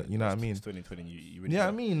myself, innit? You know what I mean? It's 2020. You really Yeah, I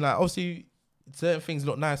got- mean, like obviously, certain things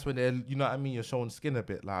look nice when they're, you know what I mean, you're showing skin a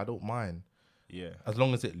bit. Like I don't mind Yeah. as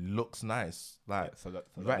long as it looks nice. Like So that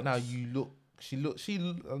right now, looks-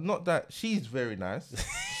 not that she's very nice.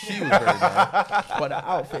 She was very nice, but the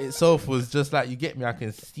outfit itself was just like, you get me. I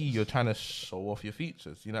can see you're trying to show off your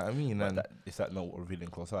features. You know what I mean? But And is that not revealing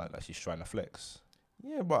close out? Like she's trying to flex.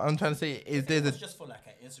 yeah, but I'm trying to say, is there It was a just for like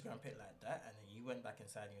an Instagram pic like that, and then you went back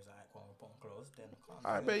inside and you was like, "Well, I'm putting clothes." Then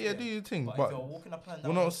I bet yeah, do your thing, But, but if you're walking up and down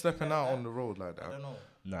we're the not street stepping like out that, on the road like I that. don't know.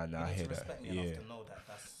 Nah, You I need hear to that. respect me Yeah. enough to know that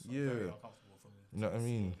that's Yeah. very uncomfortable for me. You know what I to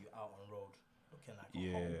see mean? You out on road looking like a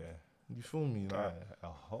Yeah. hoe. You feel me? Like A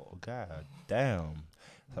whole god damn.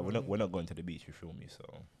 So we're not going to the beach. You feel me? So,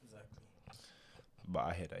 Exactly. but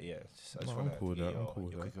I hear that. Yeah. I just No, want I'm cool with to that, get I'm cool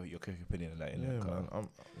with that. your quick opinion on that. yeah, innit? 'Cause man. I'm,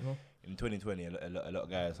 you know, in 2020, a lot of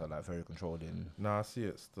guys are like very controlling. nah, I see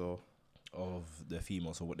it still. of the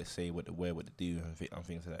females or what they say, what they wear, what they do, and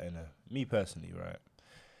things like that. And me personally, right?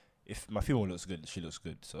 If my female looks good, she looks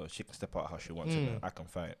good, so she can step out how she wants. I can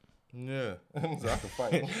fight. Yeah, so I can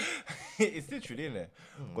fight. It's literally in there.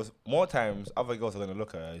 Because more times, other girls are gonna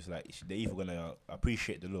look at her. It's like they're either gonna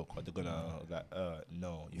appreciate the look or they're gonna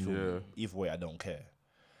no. You feel me? Either way, I don't care.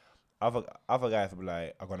 Other guys will be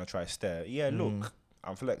like, I'm gonna try stare. Yeah, look,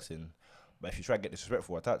 I'm flexing. But if you try to get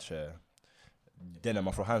disrespectful or touch her, then I'm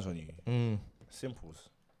gonna throw hands on you. Simples.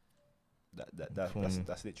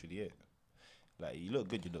 That's literally it. Like, you look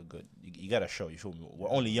good, you look good. You gotta show, you feel me? We're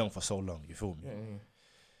only young for so long, you feel me?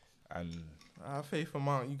 And I have faith in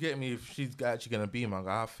my, you get me, if she's actually gonna be my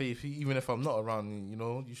guy, I have faith, even if I'm not around, you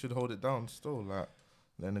know, you should hold it down still, like,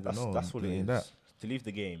 let nigga know. That's what it is. That. To leave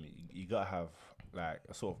the game, you gotta have, like,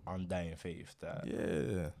 a sort of undying faith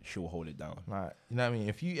that she'll hold it down. Like, you know what I mean?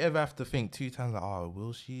 If you ever have to think 2 times, like, oh,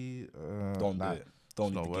 will she? Don't do it.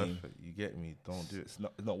 Don't leave the worth game. it. You get me? Don't do it. It's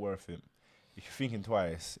not worth it. If you're thinking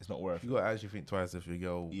twice, it's not worth it. You gotta actually think twice if your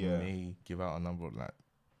girl may give out a number, like,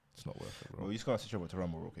 it's not worth it, bro. Well, you just gotta switch over to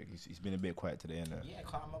Rumble real quick. He's been a bit quiet today, innit? Yeah,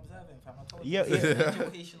 I'm observing, fam. I told Yeah,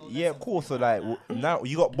 you. yeah, cool. So like now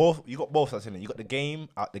you got both sides in it. You got the game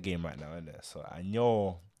out the game right now, innit? So I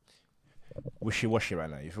know wishy-washy right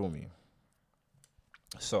now. You feel me?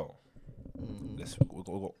 So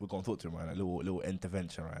we're gonna talk to him right now. Little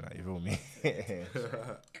intervention right now. You feel me?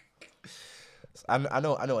 So I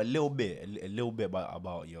know a little bit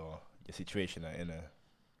about your situation, innit?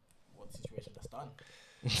 What situation? That's done.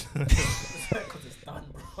 Because it's done,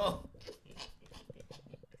 bro.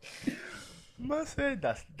 Man said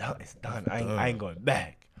that's done. It's done. I ain't going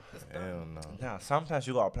back. Hell no. Nah, sometimes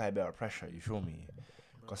you gotta apply a bit of pressure. You feel me?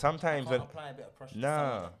 Because sometimes I can't apply a bit of pressure to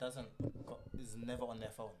someone that is never on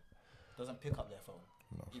their phone, doesn't pick up their phone,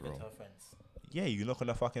 even to her friends. Yeah, you knock on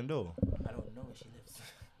the fucking door. I don't know where she lives.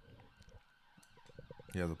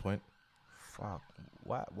 He has a point. Fuck.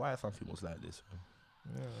 Why are some people like this?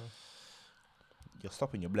 Man? Yeah. You're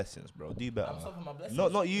stopping your blessings, bro. Do better. I'm stopping my blessings.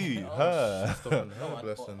 Not you. Her. Stopping No, her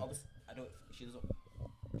blessing. I don't. She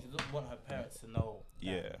doesn't want her parents to know.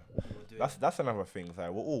 Yeah. We were doing That's another thing. It's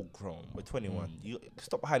like, we're all grown. We're 21. You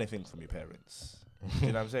stop hiding things from your parents. Do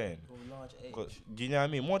you know what I'm saying? a large age. Do you know what I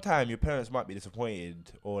mean? One time your parents might be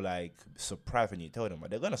disappointed or like surprised when you tell them, but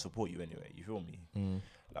they're gonna support you anyway. You feel me?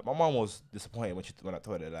 Like, my mom was disappointed when I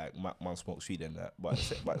told her like my mom smokes weed and that, but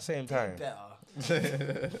at the same time, Better.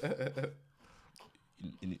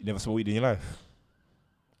 you never smoked weed in your life.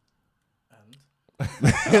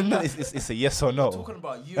 And it's a yes or no. talking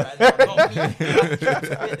about you, right now, not me.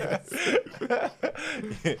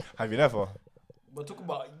 Have you never? We're talking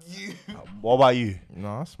about you. What about you?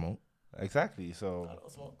 No, I smoke. Exactly. So I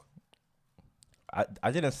don't smoke.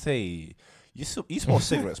 I didn't say you smoke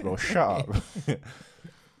cigarettes, bro. Shut up. Why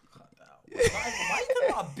you talking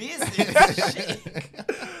about business? Shit.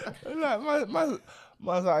 Like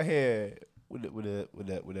man's out here with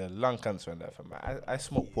the lung cancer and that. Fam. I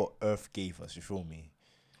smoke what Earth gave us. You feel me?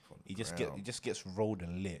 It just gets rolled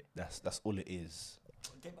and lit. That's all it is.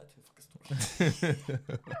 Get back to the fucking story.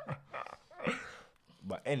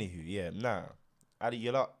 But anywho, yeah. Nah. We're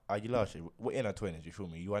in our 20s. You feel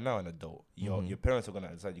me? You are now an adult. Your parents are gonna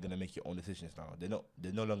decide you're gonna make your own decisions now.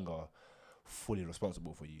 They're no longer fully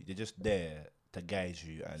responsible for you. They're just there to guide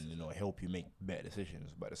you and help you make better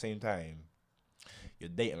decisions. But at the same time, your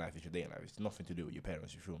dating life is your dating life. It's nothing to do with your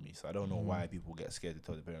parents. You feel me? So I don't know why people get scared to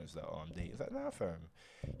tell their parents that I'm dating. It's like, nah, fam.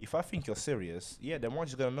 If I think you're serious, yeah, then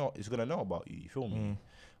one's gonna know about you. You feel me?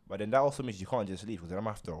 But then that also means you can't just leave because then I'm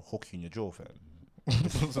gonna have to hook you in your jaw, fam.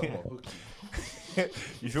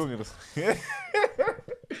 You feel me?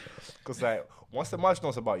 Because like once the match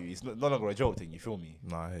knows about you, it's no longer a joke thing. You feel me?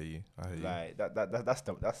 No, I hear you. Like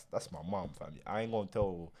that's my mom, fam. I ain't gonna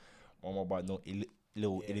tell mom about no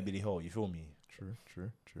little itty bitty hole. You feel me?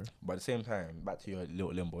 True. But at the same time, back to your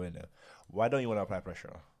little limbo in there. Why don't you want to apply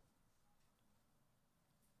pressure?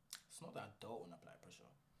 It's not that I don't want to apply pressure.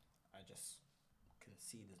 I just can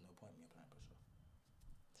see there's no point in me applying pressure.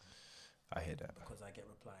 I hear that. Because I get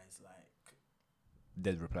replies like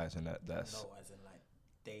Dead replies and that's. no, as in like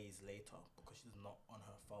days later because she's not on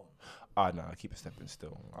her phone. No, I keep it stepping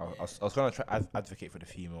still. I was gonna try advocate for the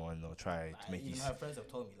female and try to make even you. her friends have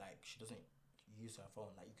told me like she doesn't use her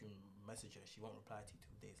phone. Like you can message her, she won't reply to you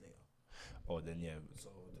 2 days later. Oh, then yeah. So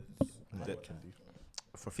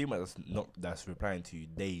For female that's replying to you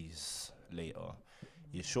days later,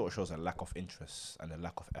 it shows a lack of interest and a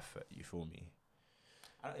lack of effort. You feel me?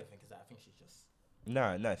 I don't even think it's that. I think she's just.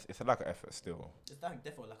 Nah, it's a lack of effort still. It's like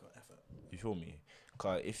definitely lack of effort. You feel me?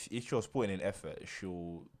 Cause if she was putting in effort,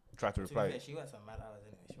 she'll try to To be reply. fair, she works on mad hours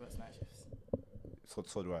anyway. She works night shifts. So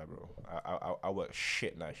do I, bro. I work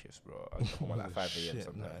shit night shifts, bro. I get home at like 5 a.m. Shit,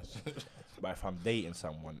 sometimes. But if I'm dating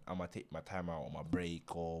someone, I'm gonna take my time out on my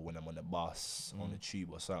break or when I'm on the bus, on the tube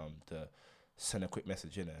or something to send a quick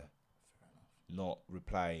message in there. Not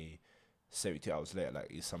reply 72 hours later like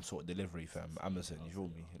it's some sort of delivery from Amazon. You feel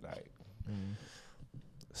me? Like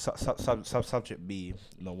subject B.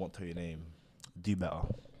 No, won't tell your name. Do better.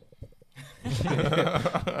 that's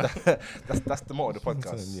the motto of the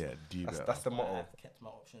podcast. Yeah, do that. That's the motto. I've kept my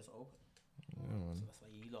options open. So that's why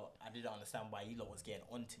you lot. I didn't understand why you lot was getting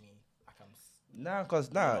onto me.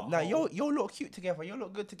 Like You look cute together. You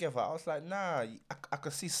look good together. I was like, nah. I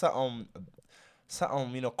could see something,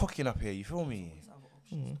 cooking up here. You feel me?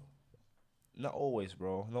 Not always,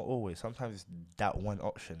 bro. Not always. Sometimes it's that one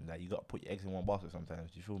option that you gotta put your eggs in one basket.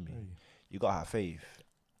 Sometimes, you feel me? You gotta have faith.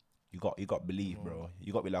 You got believe, bro.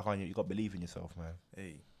 You got to be like you got to believe in yourself, man.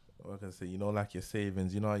 Hey, what can I say? Like your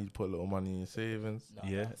savings. You know how you put a little money in your savings? No,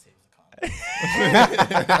 Yeah.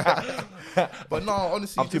 But no,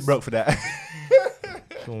 honestly, I'm too broke for that.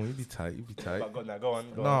 Come on, you be tight. But go on.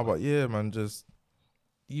 But yeah, man, just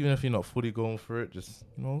even if you're not fully going for it, just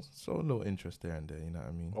show a little interest there and there. You know what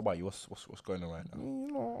I mean? What about you? What's going on right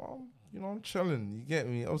now? I'm chilling. You get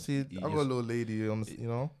me? Obviously, I got a little lady on.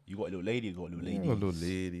 You got a little lady. You got a little lady. I got a little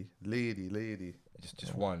lady.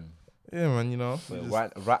 Just one. Yeah, man.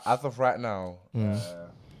 Wait, right as of right now.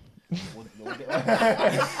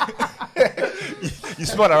 You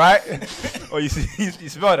smell that, right? Or you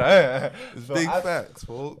smell that? It's big facts,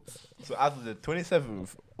 folks. So as of the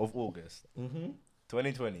 27th of August,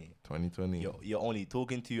 2020, you're only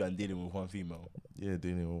talking to and dealing with one female. Yeah,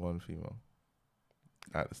 dealing with one female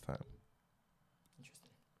at this time. Interesting.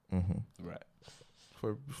 Right.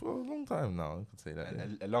 For a long time now, I could say that.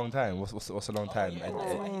 A long time. What's a long time? Yeah,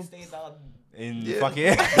 that's why he stayed down. In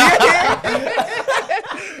fucking.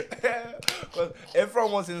 Because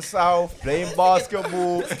everyone was in South playing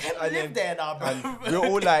basketball, and Live there now, bro. and we're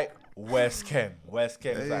all like, "Where's Kem? Where's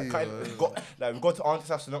Kem?" It's like, Hey, we got to Auntie's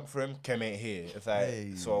house to knock for him. Kem ain't here. It's like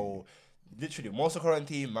Hey. so. Literally, most of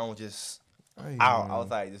quarantine, man was just Hey, out. man. I was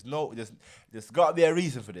like, there's gotta be a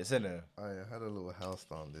reason for this, isn't there? I had a little house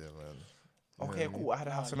down there, man. Okay, cool. I had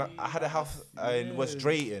a house. Nah, I had a house in West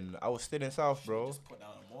Drayton. I was still in South, bro. Just put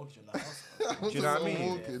down a mortgage on the house. Do you know what I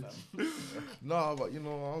mean? No, but I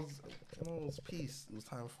was, it was peace. It was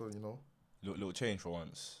time for, Little change for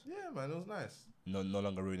once. Yeah, man, it was nice. No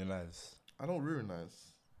longer ruining lives. I don't ruin lives.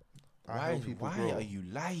 I help people Why grow. are you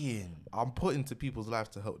lying? I'm put into people's lives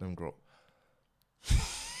to help them grow.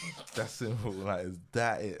 That's simple. Like, is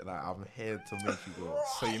that it? Like, I'm here to make you grow.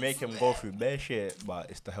 So you make them go through bare shit, but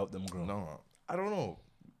it's to help them grow. No, I don't know.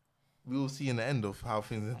 We will see in the end of how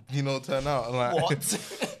things, turn out. Like, What?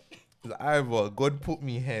 it's either God put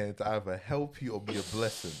me here to either help you or be a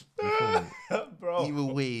blessing. You feel me? Bro. Either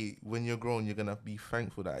way, when you're grown, you're gonna be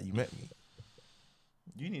thankful that you met me.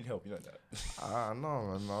 You need help, you know that.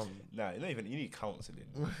 No, man. Nah, you need counselling.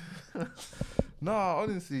 No,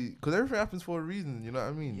 honestly, because everything happens for a reason. You know what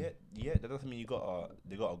I mean? Yeah, that doesn't mean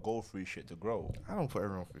they gotta go through shit to grow. I don't put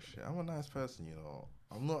everyone through shit. I'm a nice person,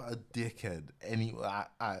 I'm not a dickhead.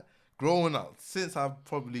 I growing up, since I'm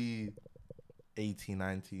probably 18,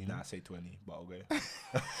 19. Nah, I say 20, but okay.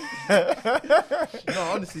 No,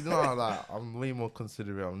 honestly, no, like, I'm way more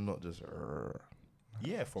considerate. I'm not just...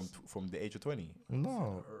 Yeah, from the age of 20.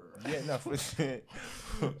 No. Yeah, no.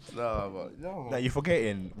 No. Now you're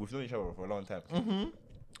forgetting, we've known each other for a long time. Mm-hmm.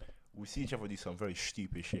 We see each other do some very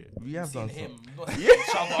stupid shit. We have Seen done him. some. Not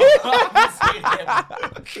each other. Seen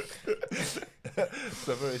him.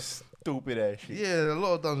 Some very stupid ass shit. Yeah, a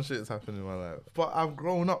lot of dumb shit's happened in my life. But I've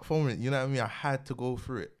grown up from it, you know what I mean? I had to go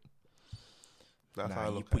through it. That's how I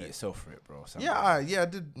you look put at it. yourself through it, bro. Yeah, I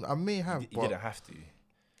did. I may have, You but didn't have to.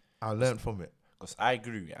 I learned from it. Because I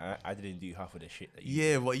agree, I didn't do half of the shit that you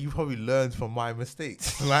Yeah, but you probably learned from my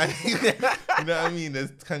mistakes. Like, you know what I mean? There's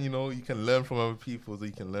you can learn from other people, so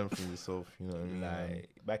you can learn from yourself. You know what I mean? Like,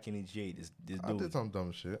 back in the G, this I dude did some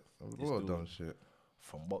dumb shit. A lot of dumb shit.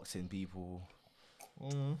 from boxing people,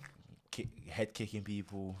 head kicking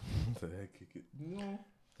people. To head kick it. No.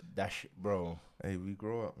 That shit, bro. Hey, we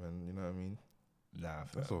grow up, man. You know what I mean? Nah,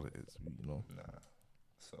 That's fam. all it is. Nah.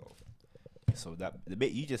 So that the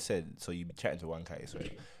bit you just said. So you be chatting to one guy, so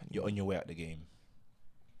you're on your way out the game.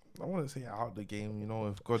 I wouldn't say out the game.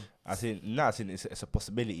 If God, I think it's a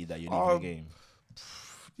possibility that you're leaving the game.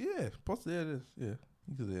 yeah, possibly it is. Yeah,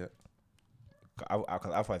 you could say that.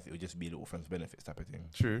 I thought it would just be little friends benefits type of thing.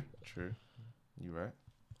 True. You're right.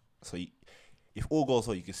 So if all goes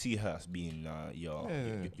well, you can see her as being your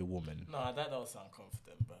woman. No, that don't sound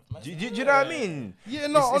confident, bro. Do you know what I mean? Yeah,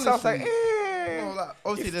 no, It sounds like, honestly, no, like,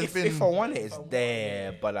 obviously there's been. if I want it, it's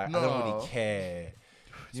there, but like I don't No. really care.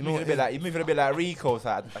 You You're know, moving a bit like you're moving a bit like Rico.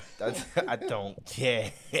 So I don't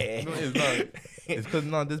care. you know what it is, no, it's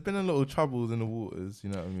because there's been a lot of troubles in the waters.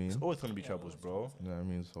 You know what I mean? It's always gonna be troubles, bro. You know what I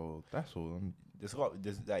mean? So that's all. There's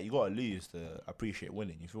like you gotta lose to appreciate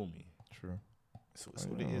winning. You feel me? True. That's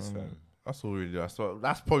what it is, fam. That's all really. That's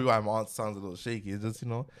probably why my answer sounds a little shaky. It's just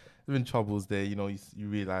there's been troubles there. You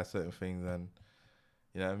realize certain things, and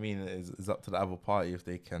you know what I mean. It's up to the other party if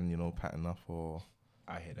they can pattern up or.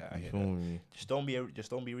 I hear that. You feel me? Just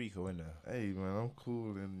don't be Rico, innit? Hey man, I'm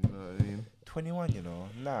cool, and you know what I mean. 21,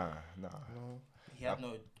 Nah. No. He had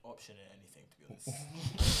no option in anything, to be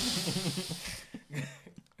honest.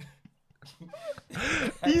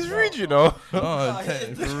 He's rude, you know. No,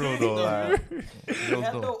 for real though. Like, He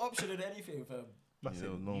had no option in anything, fam. there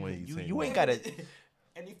was no way You ain't gotta.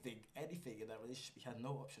 anything in that relationship. He had no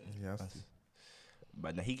option. Yeah,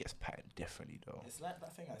 But now he gets patterned differently, though. It's like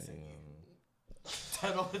that thing I said.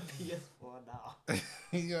 Turn on the PS4 now.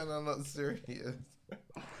 yeah, no, I'm not serious.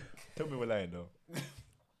 Tell me we're lying, though.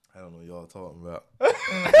 I don't know what y'all talking about.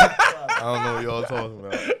 I don't know what y'all talking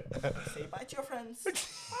about. Say bye to your friends.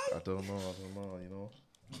 I don't know.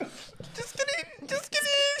 Just kidding.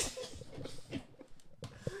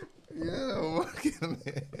 Yeah, I'm fucking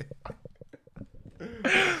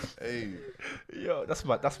Hey. Yo, that's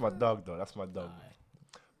my dog, though. That's my dog.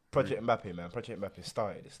 Project Mbappe, man. Project Mbappe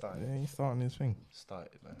started. Yeah, he's starting his thing.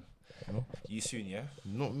 Started, man. You know? You soon, yeah?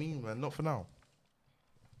 Not me, man. Not for now.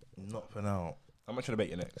 Not for now. How much should I bet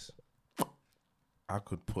you next? I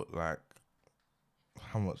could put like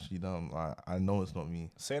how much you done. Like I know it's not me.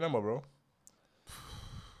 Say a number, bro.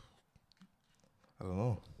 I don't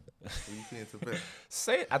know. What do you think it's a bet?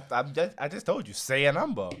 Say it. I just told you. Say a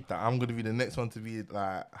number. That I'm gonna be the next one to be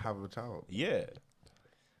like have a child. Yeah.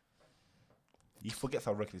 You forget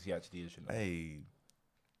how reckless he actually is, you know. Hey,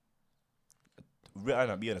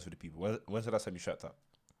 I'll be honest with the people. When's the last time you shut up?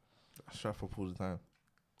 I strap up all the time.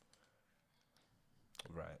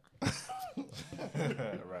 Right.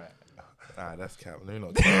 Right. Ah, that's cap. Let me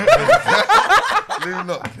not cap. Let me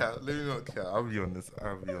not cap. I'll be honest.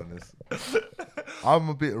 I'm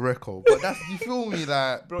a bit record, but that's you feel me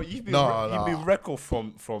like, Bro, you've been Nah. been record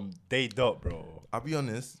from day dot, bro. I'll be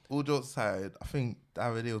honest. All jokes aside, I think the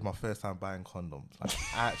other day was my first time buying condoms. Like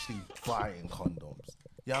actually buying condoms.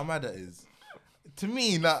 Yeah, how mad that is. To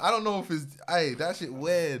me, like I don't know if it's that shit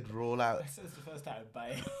weird, bro. Like This is the first time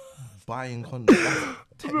buying. buying condoms.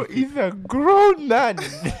 Bro, he's a grown man.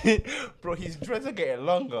 Bro, his dreads are getting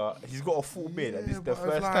longer. He's got a full beard, and Yeah, it's the but it's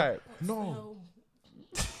first like- time. No.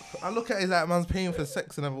 I look at it as like man's paying for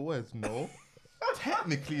sex, in other words. No.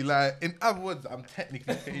 Technically, like in other words, I'm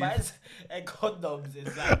technically paying. Man's and condoms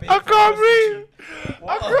is like. I can't breathe.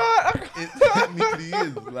 What? I can't. It technically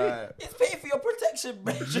is like. It's paying for your protection,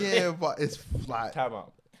 bro. Yeah, but it's like. Time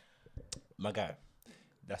out. My guy,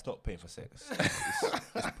 that's not paying for sex.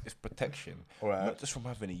 It's protection. Alright. Not just from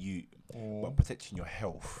having a youth, but protecting your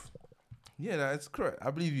health. Yeah, that's correct.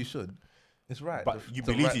 I believe you should. It's right. But you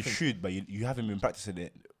the believe right you thing. should, but you haven't been practicing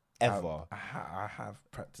it ever. I have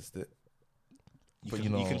practiced it. You but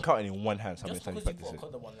can, you can count it in one hand how many Just times you because you practice put a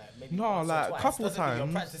it. condom on, like maybe No, once or like twice, couple doesn't mean you're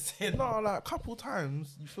times. practicing. No, like couple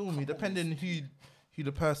times. You feel me? Depending who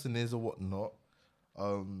the person is or whatnot.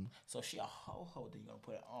 So she a hoe that you gonna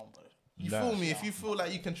put it on, bro. You Nah. feel me? If you feel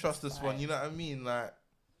like you can trust this one, you know what I mean? Like,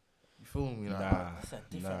 you feel me? Like, Nah. That's a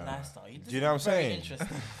different lifestyle. Do you know what I'm Very saying?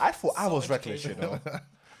 Interesting. I thought I So was reckless, you know.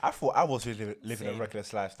 I thought I was living a Same.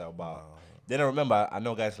 reckless lifestyle, but then I remember I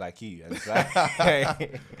know guys like you, and it's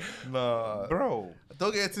like, nah. bro.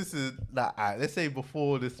 Don't get it twisted. Like, alright, let's say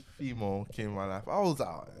before this female came in my life, I was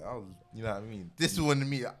out. You know what I mean? This is when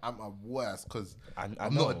me, I'm worse because I'm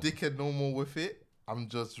not a dickhead no more with it. I'm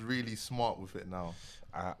just really smart with it now.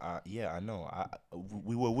 Yeah, I know.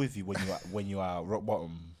 We were with you when you are rock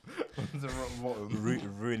bottom, The rock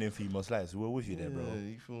bottom. ruining females' lives. We were with you there, bro. Yeah,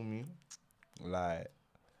 you feel me? Like,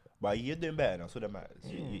 but you're doing better now. So that matters.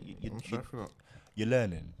 You're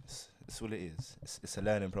learning. That's what it is. It's a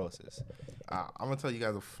learning process. I'm gonna tell you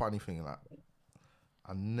guys a funny thing. Like,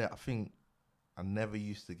 I think I never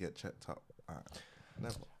used to get checked up.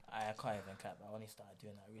 Never. I can't even cap. I only started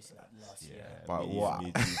doing that recently, like last year. But me- what?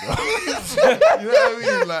 me too, bro. You know what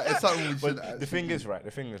I mean? Like, it's something we should. But the thing is right.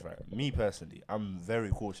 Me personally, I'm very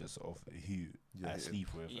cautious of who I Yeah.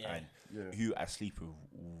 sleep with Yeah. and Yeah. who I sleep with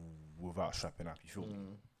without strapping up. You feel me?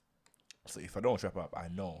 So if I don't strap up, I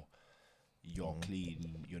know you're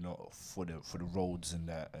clean. You're not for the roads and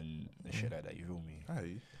that and the shit like that. You feel me?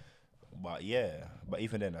 Hey. But yeah, but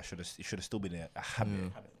even then, it should have still been a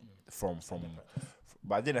habit from.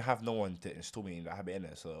 But I didn't have no one to install me in that habit in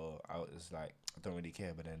it, so I was like, I don't really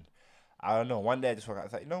care. But then, I don't know. One day I just woke up, I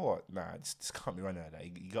was like, you know what? Nah, this can't be running like that.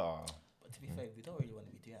 You gotta. But to be fair, we don't really want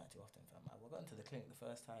to be doing that too often, fam. I got into the clinic the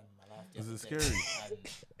first time in my life. Is it scary?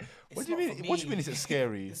 What do you mean? What do you mean? It's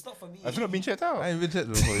scary? It's not for me. Have you not been checked out? I ain't been checked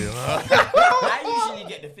before, you know. I usually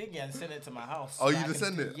get the thing and send it to my house. Oh, so you I just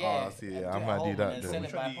can send it? Yeah. Oh, see, yeah, and I do it might at do home that and then then. send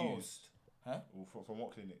Which it one by do you use? post. Huh? From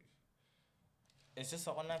what clinic? It's just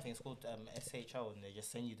an online thing. It's called SHO, and they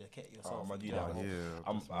just send you the kit yourself. I do You that. know,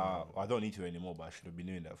 Yeah. I don't need to anymore, but I should have been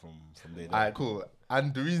doing that from day one. Alright, cool.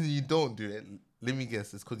 And the reason you don't do it, let me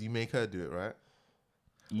guess, is because you make her do it, right?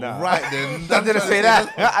 Nah. Right then. I didn't say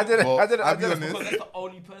that. I didn't. Well, I didn't. I'll be honest. Because that's the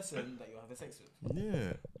only person that you're having sex with.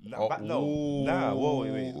 Yeah. Nah, but no. Nah. Whoa,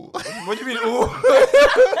 wait. Ooh. What do you mean? Ooh.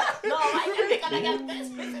 No, I can't make a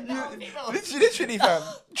best person. No, people. Literally, fam.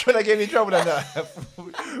 Trying to get me in trouble than that.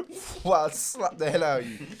 Well, I'll slap the hell out of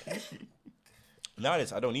you.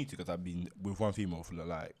 Nowadays, I don't need to because I've been with one female for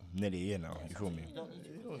like nearly a year now. You feel me? You don't need to.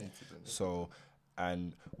 You don't need to do it. So,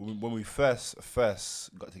 and when we first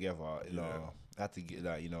got together, you know, I had to get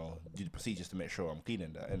like, you know, do the procedures to make sure I'm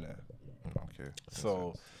cleaning that, innit? Okay.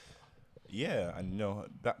 So, yeah, and you know,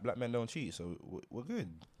 black men don't cheat, so we're good.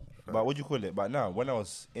 But what do you call it? But now, when I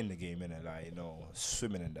was in the game, innit, like, you know,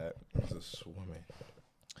 swimming and that, Just swimming.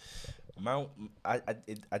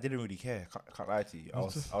 I didn't really care. Can't lie to you. I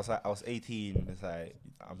was 18. It's like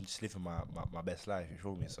I'm just living my best life. You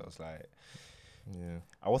feel me? So it's like, Yeah.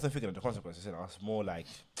 I wasn't thinking of the consequences. I was more like,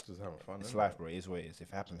 Just having fun. it's innit? life, bro. It is what it is. If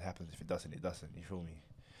it happens, it happens. If it doesn't, it doesn't. You feel me?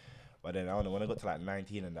 But then I don't know. When I got to like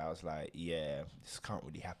 19 and that, I was like, yeah, this can't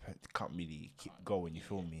really happen. Can't really keep going. You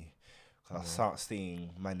feel me? Because I start seeing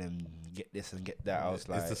man and get this and get that. I was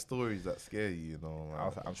like, it's the stories that scare you, you know. I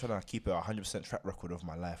was like, I'm trying to keep a 100% track record of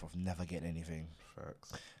my life of never getting anything.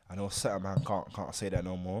 Facts. I know certain man can't say that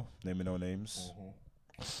no more. Naming no names.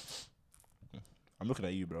 I'm looking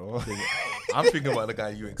at you, bro. I'm thinking about the guy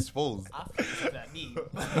you exposed. I think it's like me.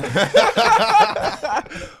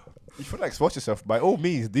 You feel like expose yourself, by all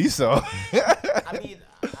means, do so. I mean,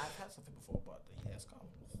 I've had something before, but yeah, it's calm.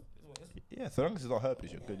 It's what it is. Yeah, so long as it's not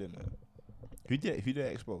herpes, you're good, isn't it? Who did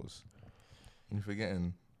it expose? You're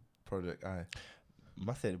forgetting Project I.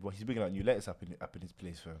 Must say, but he's bringing out new letters up in his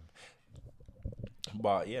place, fam.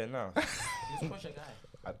 But yeah, no, Who's Project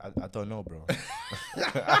Guy? I don't know, bro.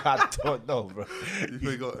 I don't know, bro. You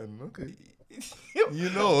forgotten? Okay. You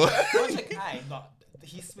know. Project I, not.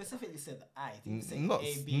 He specifically said I. He didn't say Not-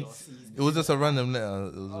 A, B, or C. It was just a random letter.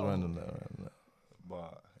 It was a random letter.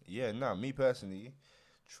 But yeah, nah, me personally,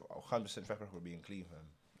 100% track record being clean, fam,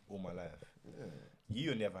 all my life.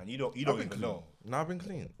 You never, you don't even know. Now I've been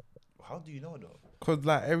clean. How do you know though? Cause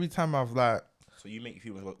like every time I've like, So you make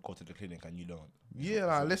people go to the clinic and you don't. yeah,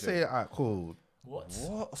 like let's say cool. What?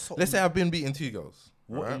 What? So Let's say I've been beating 2 girls.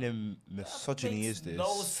 what right? in the misogyny Makes is this?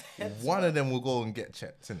 No sense. One of them will go and get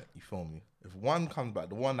checked, innit? You feel me? If one comes back,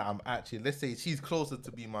 the one that I'm actually, let's say she's closer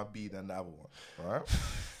to be my B than the other one, right?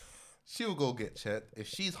 She'll go get checked. If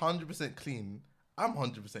she's 100% clean, I'm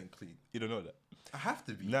 100% clean. You don't know that. I have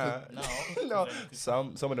to be. Nah, No. no.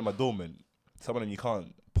 Some of them are dormant. Some of them you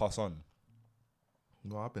can't pass on.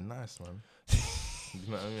 No, I've been nice, man. You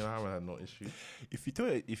know what I mean? I haven't had no issue. If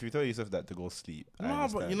you tell yourself that to go sleep, I No, but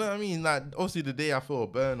understand. you know what I mean? Like, obviously, the day I feel a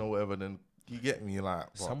burn or whatever, then you get me, like,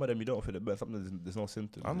 what? Some of them you don't feel the burn. Some of them there's no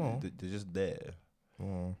symptoms. I know. They're just there.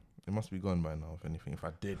 Oh, it must be gone by now, if anything. If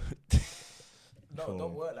I did, No, So-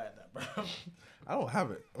 don't work like that, bro. I don't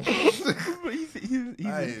have it. But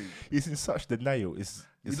he's in such denial. It's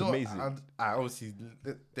You know, amazing. I obviously,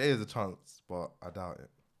 there is a chance, but I doubt it.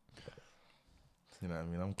 You know what I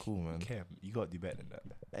mean? I'm cool, man. Kev, you gotta do better than that.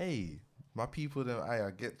 Hey, my people, then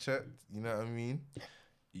I get checked. You know what I mean?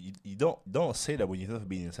 You don't say that when you've never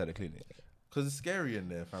been inside the clinic. Cause it's scary in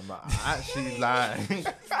there, fam. Like, I actually like.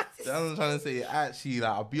 That's what I'm trying to say. Actually,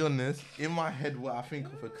 like, I'll be honest. In my head, what I think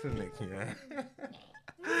of a clinic, yeah.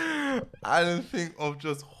 I don't think of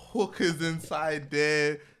just hookers inside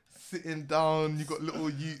there, sitting down. You got little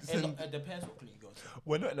youths It and. depends what clinic you go to.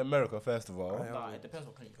 We're not in America, first of all. Nah, it depends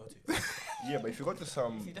what clinic you go to. Yeah, but if you go to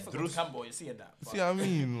some, See, definitely go to Campbell, you're seeing that. See what I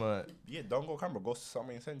mean? Like, yeah, don't go Canberra. Go to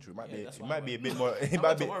somewhere in Central. Yeah, that's It why might I be a went. bit more. It I might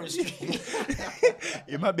went be. to Warren Street.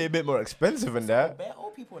 It might be a bit more expensive than that. Bare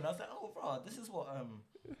old people, and I was like, oh, bro, this is what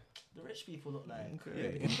the rich people look like. Yeah,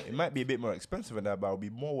 it might be a bit more expensive than that, but it'll be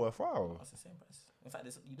more worthwhile. That's the same price. In fact,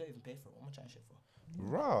 you don't even pay for it. What am I trying to shit for?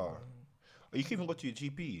 Rah. Or you can even go to your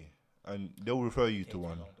GP and they'll refer you to Take too one.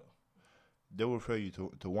 long, though. They'll refer you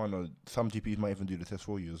to one, or some GPs might even do the test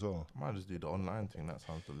for you as well. I might just do the online thing. That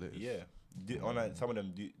sounds delicious. Yeah, Some of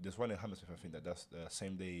them do. There's one in Hammersmith, I think that's the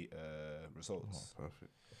same day results. Oh,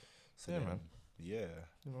 perfect. So Yeah, then, man. Yeah,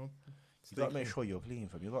 You know, you gotta make sure you're clean,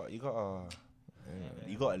 fam.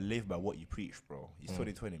 You gotta live by what you preach, bro. It's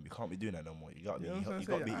 2020. You can't be doing that no more. You gotta You know what I'm you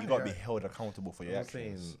gotta saying? be held accountable for your I'm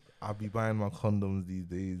actions. saying I'll be buying my condoms these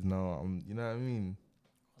days now. You know what I mean?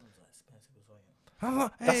 Condoms are expensive as well,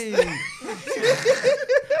 yeah.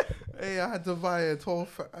 Hey, I had to buy a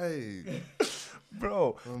 12. Hey,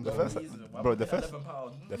 Bro, the first time I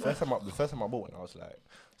bought one, I was like,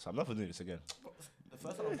 so I'm never doing this again. The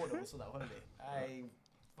first time I bought them was on that holiday.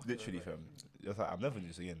 Literally, fam. It was like, I'm never doing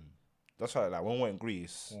this again. That's why, like, when we went in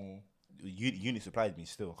Greece, uni supplied me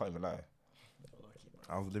still. I can't even lie.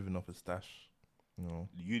 I was living off a stash. You know,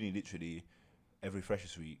 Uni literally every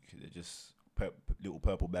Freshers Week, they just little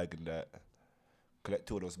purple bag and that. Collect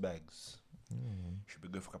 2 of those bags. Should be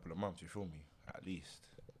good for a couple of months. You feel me? At least.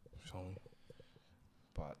 so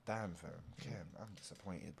But damn, fam, Ken, I'm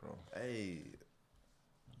disappointed, bro. hey,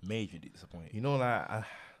 Majorly disappointed. you know, like I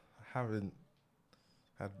haven't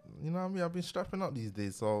had. You know what I mean? I've been strapping up these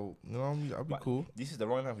days, so you know what I mean. I'll be But cool. This is the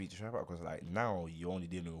wrong time for you to strap up because, like, now you're only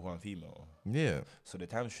dealing with one female. Yeah. So the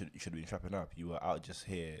time should have been strapping up. You were out just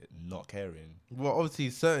here not caring. Well, obviously,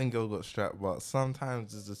 certain girls got strapped, but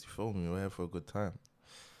sometimes it's just, you feel me, we're here for a good time.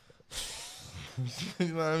 You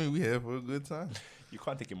know what I mean? We're here for a good time. You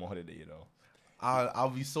can't take him on holiday, you know. I'll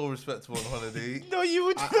be so respectful on holiday. No, you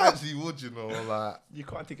would I not. actually would, you know, like. You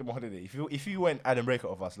can't take him on holiday. If you went Adam Breaker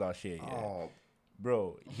of us last year, yeah, Oh,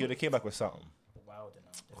 bro, he would have came back with something. Wild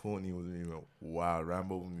enough. Courtney was me wild.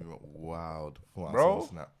 Rambo was me wild. Before I Bro, saw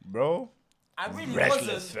Snap. bro, I really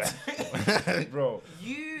restless, wasn't. bro.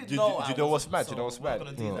 You Do know. you know what's mad? Do you know what's mad?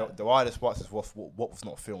 The wildest parts is what was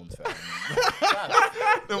not filmed, fam.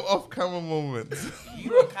 Them off-camera moments.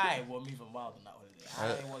 You and Kai were moving wild on that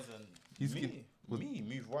holiday. I wasn't. Me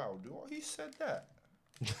move wild. He said that.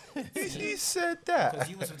 he said that. Because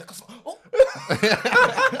he was with the customer. Oh!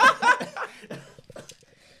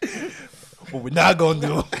 What we're not gonna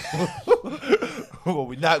do. What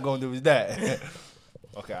we're not gonna do is that.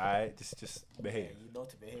 Okay, alright, just behave. Yeah, you know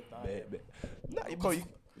to behave now. Nah, bro,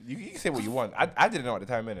 you can say what you want. I didn't know at the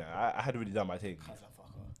time, innit? I had already done my take. Cause I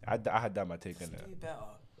fuck her. I had done my take, Just innit? do better.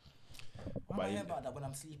 Why But am I you- hearing about that when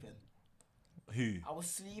I'm sleeping? Who? I was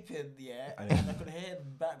sleeping, yeah, I and I could hear the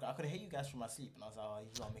background. I could hear you guys from my sleep, and I was like, "Oh,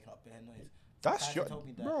 you are making up bad noise." That's Kai your told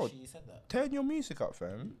me that bro. she said that. Turn your music up,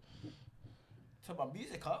 fam. Turn my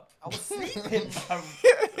music up. I was sleeping, fam.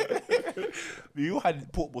 You had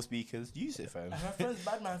portable speakers. Use it, fam. And her friend's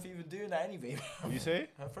bad man for even doing that anyway. What you say?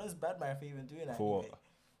 Her friend's bad man for even doing that For anyway.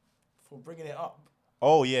 For bringing it up.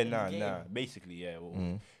 Oh yeah, In the nah. game. Basically, yeah.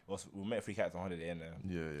 We met 3 cats on holiday, innit?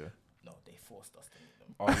 Yeah. No, they forced us to meet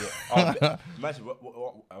them. Oh yeah. Imagine.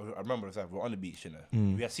 I remember the time we were on the beach,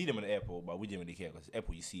 innit? We had seen them in the airport, but we didn't really care because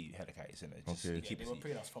airport you see helikites, innit? Just Okay. you Yeah, keep they it. were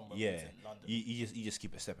bringing us from where we was Yeah, in London. you just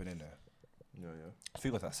keep it stepping in there. Yeah. I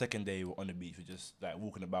think it was our second day we were on the beach. We're just like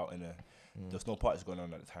walking about in there. There's no parties going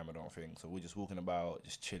on at the time, I don't think. So we're just walking about,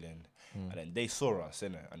 just chilling. And then they saw us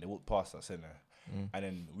in there, and they walked past us in there. And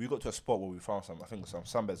then we got to a spot where we found some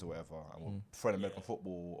sunbeds or whatever, and we're throwing American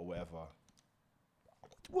football or whatever.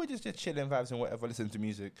 We're just chilling vibes and whatever, listening to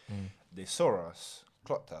music. They saw us,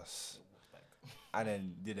 clocked us, and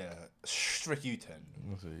then did a strict U-turn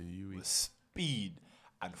with speed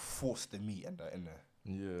and forced the meat in there.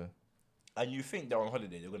 Yeah. And you think they're on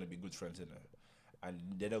holiday, they're gonna be good friends, innit? And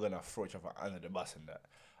they're not gonna throw each other under the bus and that.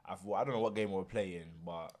 I don't know what game we were playing,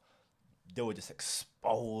 but they were just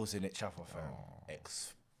exposing each other, fam.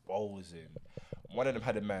 Exposing. One of them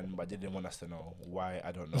had a man, but they didn't want us to know. Why?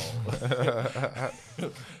 I don't know. Because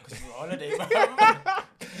we were on holiday, man.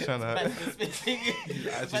 Trying Back to. to this thing. actually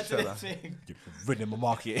Back to tryna- this thing. Rhythm of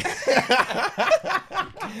market.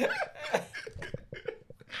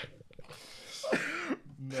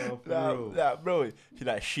 No, for real. Bro,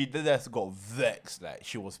 she just got vexed. Like,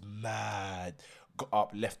 she was mad. Got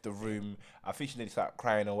up, left the room. I think she nearly started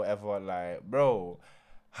crying or whatever. Like, bro,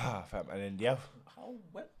 fam. And then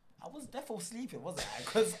I was definitely sleeping, wasn't I?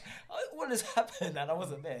 Because all this happened and I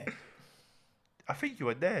wasn't there. I think you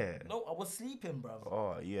were there. No, I was sleeping, bro.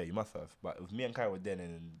 Oh yeah, you must have. But if me and Kai were there,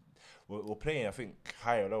 and we're playing, I think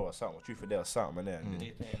high or low or something, truth or dare or something, and then They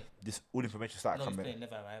playing. this all information started No, he's coming. playing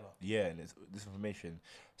Never Have I Ever. Yeah, and this information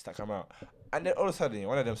started coming out, and then all of a sudden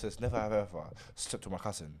one of them says, "Never have ever slept with my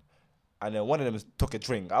cousin," and then one of them took a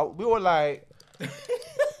drink. We were like,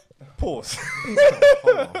 pause.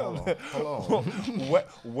 Hold on.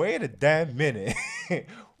 Wait a damn minute.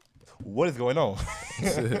 What is going on?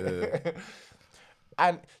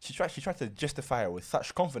 And she tried to justify it with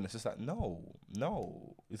such confidence. It's like, no.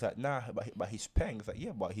 It's like, nah, but he's paying. It's like,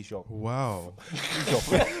 yeah, but he's your Wow. he's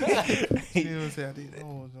your You know what I'm saying? I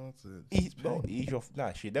didn't know. he's your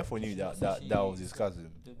nah. She definitely knew that was his cousin.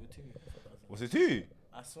 There were two. Was it too?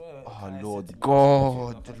 I swear. Oh, Kai said Lord to me,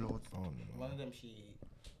 God, she was Lord. Oh, no. one of them she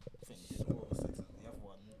I think did oral sex, and the other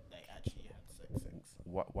one they actually had sex.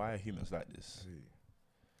 Why are humans like this?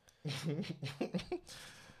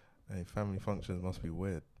 Hey, family functions must be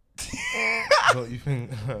weird. Don't you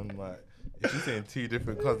think? Like, if you're saying two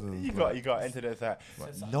different cousins, You like, got into this Said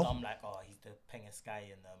something no. dumb like, oh, he's the Pengus guy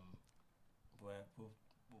and where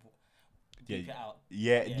Yeah, beep it out.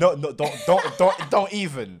 Yeah, Yeah. no, don't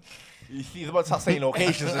even. He's about to start saying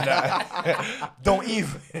occasions and that. Don't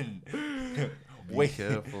even. be Wait.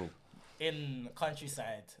 careful. In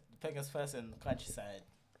countryside, the Pengus person, countryside.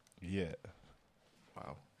 Yeah,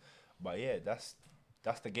 Wow. but yeah, that's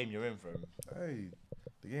the game you're in, fam. Hey,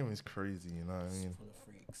 the game is crazy. You know what I mean? Full of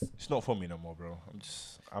freaks. It's not for me no more, bro.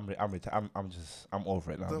 I'm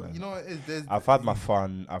over it now, man. You know what it is? I've had my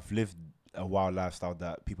fun. I've lived a wild lifestyle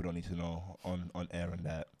that people don't need to know on air and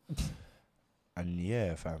that. And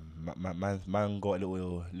yeah, fam, man got a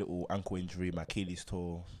little ankle injury, my Achilles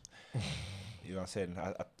tore. You know what I'm saying?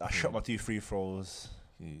 I shot my 2 free throws.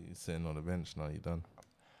 You're sitting on the bench now. You done?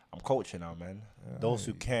 I'm coaching now, man. Those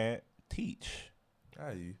who can't teach.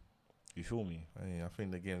 Hey, You feel me? I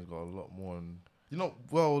think the game's got a lot more. You know,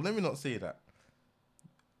 well, let me not say that.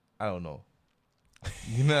 I don't know.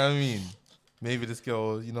 You know what I mean? Maybe this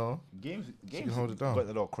girl, you know. Games can hold it down. got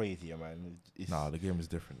a lot crazier, man. Nah, the game is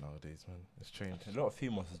different nowadays, man. It's changed. A lot of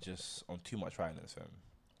females are just on too much violence, fam.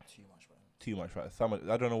 Too much, man. Too much violence.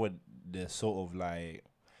 I don't know where the sort of like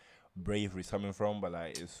bravery is coming from, but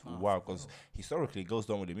like it's wild because historically girls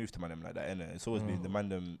don't really move to man them like that, innit? It's always been the man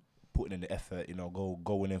them putting in the effort, you know,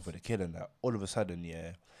 going in for the kill and that. All of a sudden,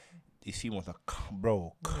 yeah, these females are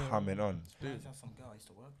coming on. Reminds me of some girl I used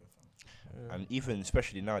to work with. And even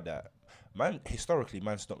especially now that historically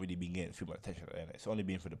man's not really been getting female attention like that. It's only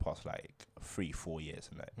been for the past like 3-4 years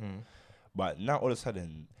and that. But now all of a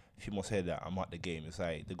sudden females say that I'm at the game. It's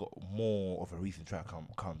like they got more of a reason to try to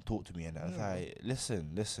come talk to me and that. It's like,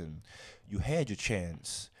 listen, you had your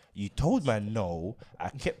chance. You told man no. I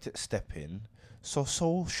kept it stepping. So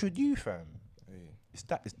should you, fam. Hey, It's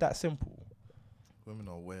that simple. women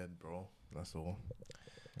are weird, bro. That's all.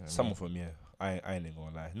 Yeah, Some of them, yeah. I ain't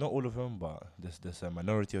gonna lie. Not all of them, but there's a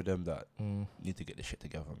minority of them that need to get the shit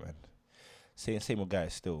together, man. Same with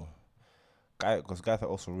guys still. Because guys are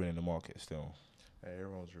also ruining the market still. Hey,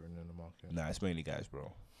 everyone's ruining the market. Nah, it's mainly guys,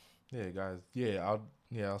 bro. Yeah, guys. Yeah,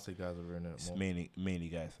 I'll say guys are ruining it It's more. mainly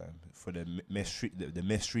guys, fam. For the the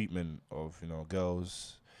mistreatment of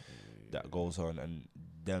girls that goes on and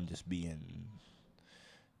them just being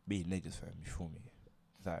niggas, fam. You feel me?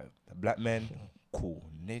 It's like black men, cool.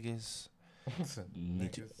 Niggas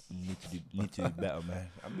need to do better, man.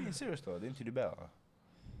 I'm being serious though. They need to do better.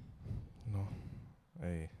 No.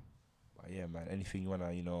 Hey, But yeah, man. Anything you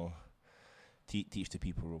wanna teach the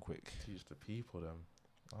people real quick? teach the people them.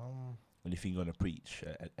 Anything you wanna preach?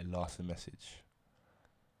 A lasting message.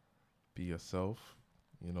 Be yourself.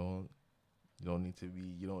 You know, you don't need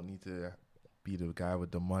to be the guy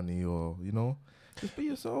with the money or just be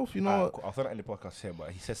yourself. You know. I thought that in the podcast here,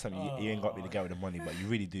 but he said something. You ain't got to be the guy with the money, but you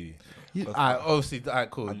really do. Obviously,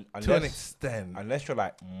 cool. To an Unless- extent. Unless you're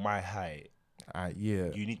like my height,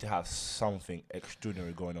 Yeah. you need to have something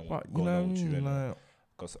extraordinary going on. But you going know on what I with you, mean? Like,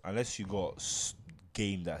 because unless you got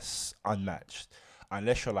game that's unmatched,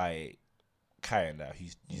 unless you're like Kai and that,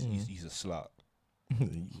 he's a slut.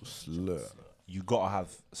 you slur. You gotta have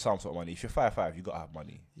some sort of money. If you're 5'5", you gotta have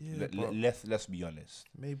money. Yeah, but Let's be honest.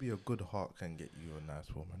 maybe a good heart can get you a nice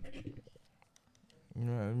woman. You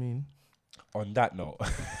know what I mean? On that note,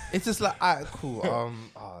 It's just like, alright, cool.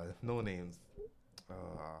 No names.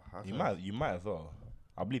 you might as well.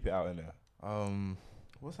 I'll bleep it out in there.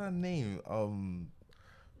 What's her name?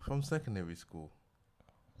 From secondary school.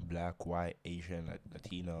 Black, white, Asian,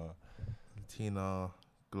 Latina,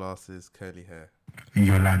 glasses, curly hair.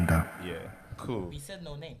 Yolanda. yeah. Cool. We said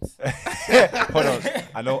no names. Hold on.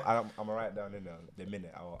 I know. I'm gonna write down in the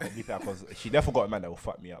minute. I'll bleep it out because she definitely got a man that will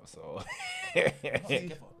fuck me up. So.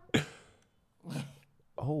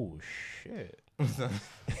 Oh shit.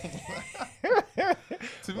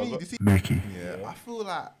 To me, you see, Becky. yeah,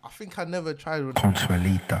 I think I never tried with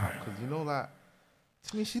Consuelita. because like,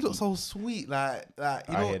 to me, she looks so sweet, like I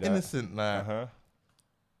hear that. innocent, like.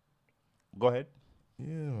 Go ahead.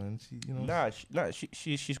 Yeah, man.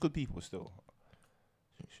 She's good people still.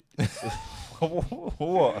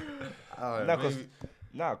 What? Alright, Nah, 'cause maybe-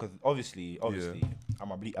 Nah, because obviously,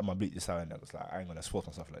 I'm a bleep this out, and it's like I ain't gonna expose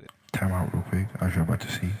myself like this. Time out real quick. As you're about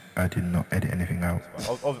to see, I did not edit anything out.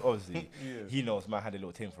 But obviously, he knows man had a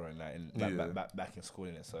little thing for it, like, back in school,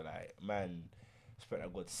 innit? So like, man spent a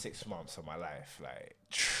good 6 months of my life like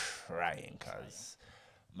trying, cause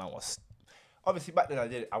man was obviously back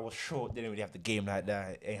then I was short, didn't really have the game like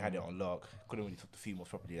that, ain't had it on lock, couldn't really talk to females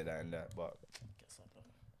properly like that and that, but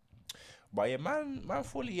yeah, man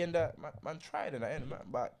fully in that, man tried in that end, man,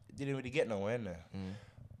 but didn't really get nowhere in there.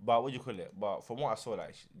 But what do you call it? But from what I saw,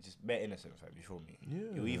 like just bare innocent, fam. You feel me?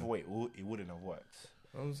 Yeah. Either way, it wouldn't have worked.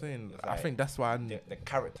 I'm saying, It's I like think that's why the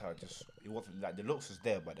character just, it wasn't like the looks was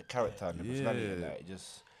there, but the character and the personality, like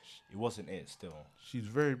it wasn't it still. she's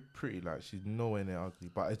very pretty. Like she's nowhere near ugly,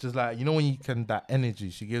 but it's just like when you can that energy.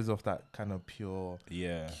 She gives off that kind of pure,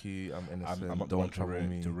 cute. I'm innocent. I'm not don't one trouble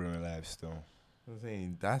me. to ruin lives still. I'm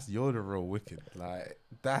saying you're the real wicked. Like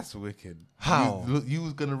that's wicked. How? You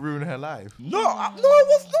was gonna ruin her life? No, I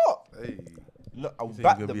was not. Hey. No, You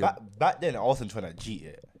think you're gonna be back then I wasn't trying to cheat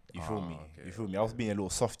it. You feel me? Okay. You feel me? I was being a little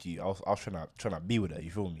softy. I was trying to be with her.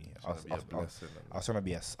 You feel me? I was trying to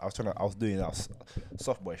be I was doing that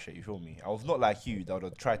soft boy shit. You feel me? I was not like you that would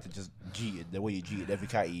have tried to just cheat it the way you cheated every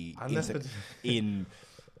catty in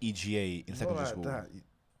EGA in secondary school. That.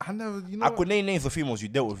 I never, I could name names of females you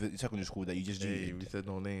dealt with in secondary school that you just Hey, cheated. we said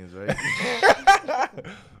no names, right?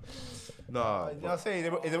 Nah. You know what I'm saying?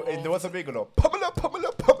 There was a big one. Pamela.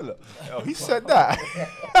 Oh, he said that.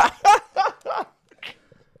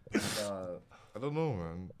 I don't know,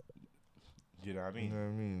 man. You know what I You mean? know what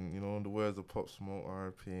I mean? You know, in the words of Pop Smoke,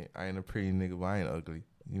 RIP, I ain't a pretty nigga, but I ain't ugly.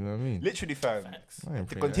 You know what I mean? Literally, fam. Facts. I ain't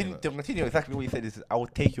To pretty, continue exactly what you said is, I will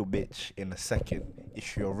take your bitch in a second.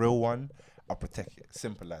 If you're a real one, I'll protect it.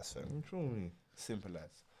 Simple as, fam. You feel me? Simple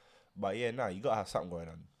as. But yeah, nah, you gotta have something going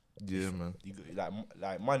on. Yeah, man. You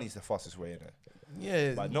like money's the fastest way, innit?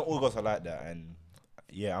 Yeah. But not all girls are like that, and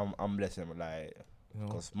yeah, I'm blessing them, like, you know,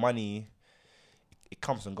 because money, it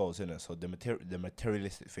comes and goes, innit? So the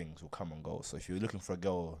materialistic things will come and go. So if you're looking for a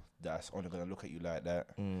girl that's only gonna look at you like that,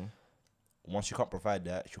 once you can't provide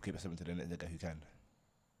that, she'll keep accepting to the next nigga who can.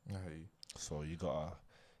 I hear you. So you gotta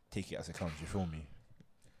take it as it comes. You feel me?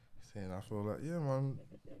 Saying, I feel like, yeah, man,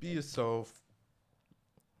 be yourself.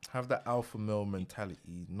 Have that alpha male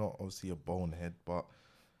mentality. Not obviously a bonehead, but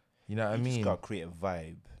you know what I You mean. just gotta create a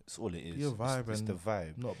vibe. That's all it is. Be a vibe It's and the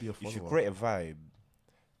vibe. not be a If you follower. create a vibe,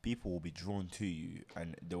 people will be drawn to you,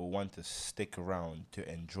 and they will want to stick around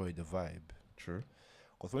to enjoy the vibe. True.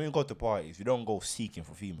 Because when you go to parties, you don't go seeking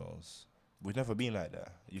for females. We've never been like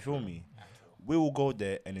that. You feel me? We will go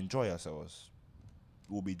there and enjoy ourselves.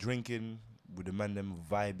 We'll be drinking with the man, them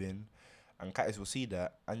vibing, and guys will see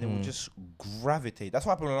that, and then we'll just gravitate. That's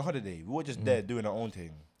what happened on a holiday. We were just there doing our own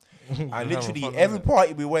thing. And literally fun, every innit?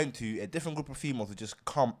 party we went to, a different group of females would just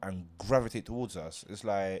come and gravitate towards us. It's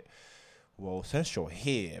like, well, since you're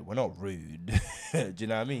here, we're not rude. Do you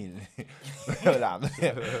know what I mean?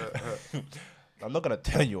 I'm not gonna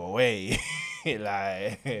turn you away.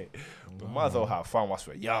 Like, we might as well have fun whilst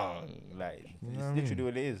we're young. Like, You know it's what I literally mean?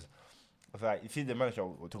 what it is. It's like, you see the manager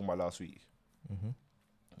we were talking about last week.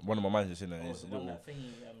 One of my managers in there is One that thingy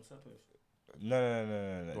slept with.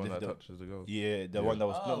 no. The one that The- touches the girl. Yeah, the Yeah. one that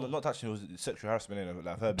was Oh. not touching, it was sexual harassment, innit?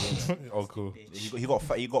 Like verbal, innit? Oh, cool.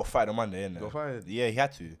 He got fired on Monday, innit? Got fired? Yeah, he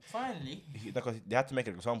had to. Finally. Because they had to make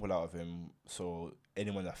an example out of him, so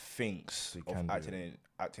anyone that thinks They of can do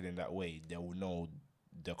acting in that way, they will know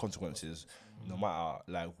the consequences, no matter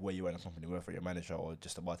like where you are in the company, whether you're a manager or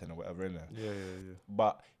just a bartender or whatever, innit? Yeah.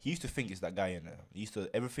 But he used to think it's that guy, innit?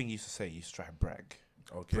 Everything he used to say, he used to try to brag.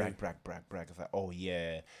 Okay. Brag. It's like, oh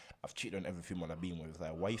yeah, I've cheated on every female I've been with. It's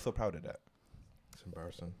like, why are you so proud of that? It's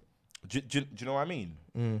embarrassing. Do you know what I mean?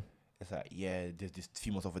 It's like, yeah, there's these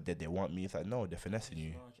females over there, they want me. It's like, no, they're finessing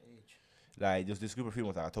you. Large age. Like, there's this group of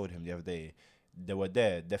females that I told him the other day, they were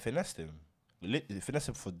there, they finessed him. They finessed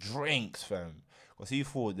him for drinks, fam. Because he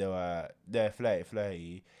thought they were there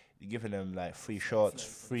flirty, giving them like free shots,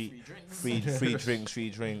 free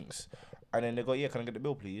drinks. And then they go, yeah, can I get the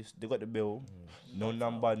bill, please? They got the bill. No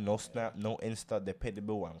number, no snap, no Insta. They paid the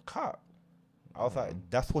bill and cut. I was like,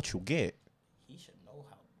 that's what you get. He should know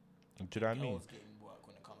how. Do you know what I mean? Girls getting work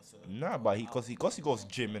when it comes to. Nah, but because he goes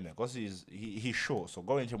gym, innit? Because he's short. So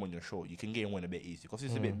going gym when you're short, you can get in one a bit easy. Because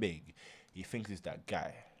he's a bit big, he thinks he's that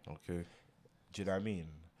guy. Okay. Do you know what I mean?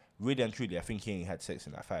 Really and truly, I think he ain't had sex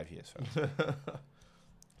in like 5 years, fam.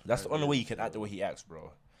 That's the only way you can act the way he acts,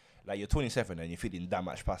 bro. Like, you're 27 and you're feeding that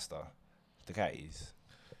much pasta. The cat is.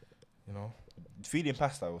 You know? Feeding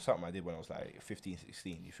pasta was something I did when I was like 15,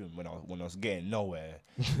 16. You feel me? When I was getting nowhere.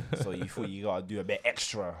 So you thought you gotta do a bit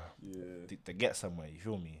extra to get somewhere. You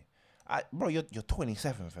feel me? Bro, you're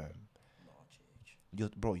 27, fam. Large age.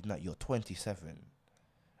 You're 27.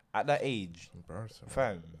 At that age, Embarrassing.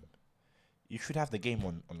 fam, you should have the game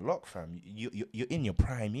on lock, fam. You're in your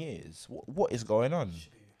prime years. What is going on?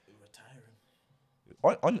 Should be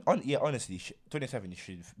retiring. Yeah, honestly, 27, you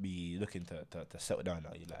should be looking to settle down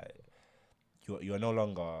now. You're no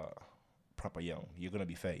longer proper young. You're gonna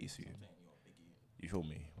be 30 soon. Something you're a biggie. You feel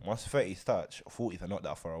me? Once 30s touch, 40s are not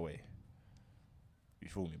that far away. You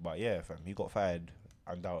feel me? But yeah, fam, he got fired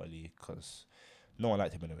undoubtedly because no one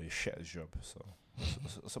liked him anyway. He shit at his job, so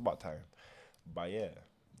it's about time. But yeah,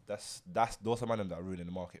 those are man them that are ruining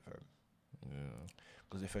the market, fam. Yeah.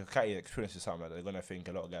 Because if a cat experiences something like that, they're gonna think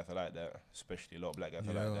a lot of guys are like that, especially a lot of black guys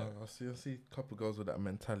are like that. I see a couple of girls with that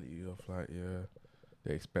mentality of like,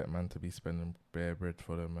 they expect man to be spending bare bread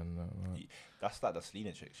for them and that. That's like the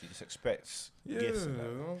Selena chick. She just expects Yeah, gifts. you And that.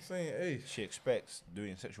 know what I'm saying? Hey. She expects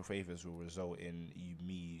doing sexual favors will result in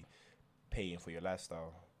me paying for your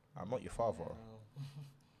lifestyle. I'm not your father.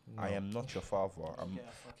 I am not your father.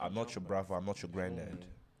 I'm not your brother. I'm not your granddad.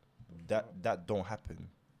 That don't happen.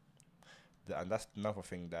 And that's another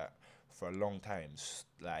thing that for a long time,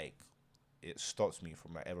 like, it stops me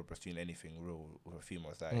from like ever pursuing anything real with a female.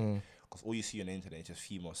 It's like, because all you see on the internet is just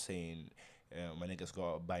females saying, my niggas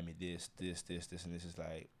gotta buy me this, and this is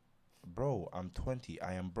like, bro, I'm 20,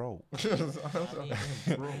 I am broke.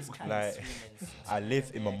 Like, I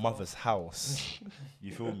live in my mother's house.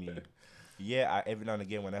 You feel me? Yeah, every now and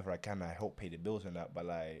again, whenever I can, I help pay the bills and that, but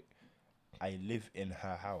like, I live in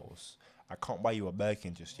her house. I can't buy you a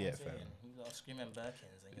Birkin just yet, fam. You got screaming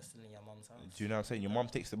Birkins and you're still in your mum's house. Do you know what I'm saying? Your mum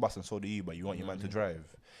takes the bus and so do you, but you want your man to drive.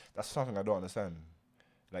 That's something I don't understand.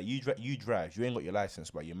 Like, you drive, you ain't got your license,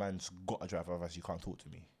 but your man's got to drive, otherwise you can't talk to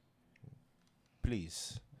me.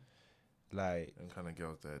 Please. Like, Them kind of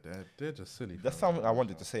girls they're just silly. that's fam. something I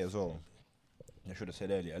wanted to say as well. I should have said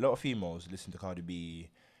earlier. A lot of females listen to Cardi B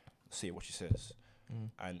say what she says.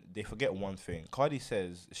 And they forget one thing. Cardi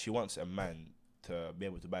says she wants a man to be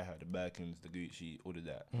able to buy her the Birkins, the Gucci, all of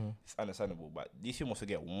that. It's understandable, but these females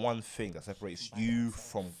forget one thing that separates you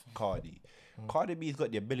from Cardi. Cardi B's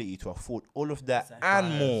got the ability to afford all of that and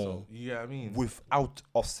more So, you get what I mean? without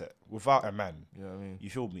Offset, without a man. You know what I mean? You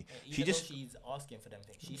feel me? Even though she's asking for them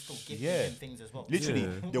things, she's still giving Yeah. them things as well. Literally,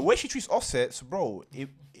 Yeah. the way she treats Offsets, bro,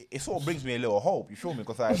 it sort of brings me a little hope. You feel me?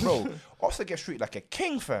 Because like, bro, Offset gets treated like a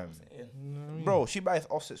king, fam. Yeah. Bro, she buys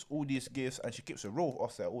Offsets all these gifts and she keeps a roll of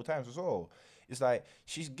Offset at all times as well. It's like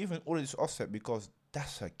she's giving all this Offset because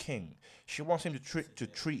that's her king. She wants him to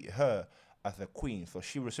treat her as a queen, so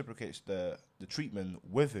she reciprocates the treatment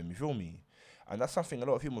with him. You feel me? And that's something a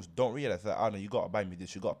lot of females don't realize, that, no, you gotta buy me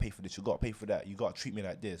this, you gotta pay for this, you gotta pay for that, you gotta treat me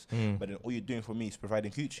like this. But then all you're doing for me is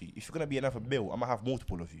providing coochie. If you're gonna be another bill, I'm gonna have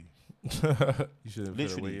multiple of you. You should have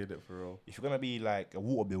Literally. weighed it for real. If you're gonna be like a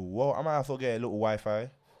water bill, well, I might as well get a little Wi-Fi. You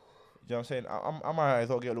know what I'm saying? I might as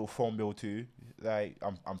well get a little phone bill too. Like,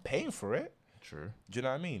 I'm paying for it. True. Do you know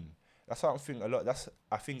what I mean? That's something a lot.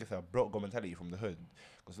 I think it's a broke girl mentality from the hood.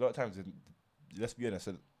 Because a lot of times, let's be honest,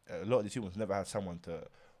 a lot of these humans never had someone to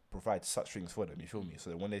provide such things for them. You feel me?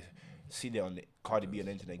 So when they see that on the Cardi B on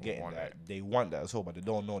the internet getting that, they want that as well, but they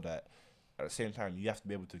don't know that at the same time you have to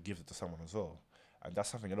be able to give it to someone as well. And that's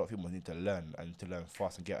something a lot of people need to learn, and to learn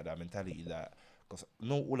fast and get out of that mentality. That, because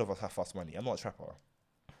not all of us have fast money. I'm not a trapper.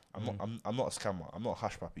 I'm not a scammer. I'm not a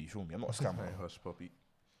hush puppy. You feel me? I'm not a scammer. Hey, hush puppy.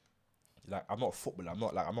 Like, I'm not a footballer. I'm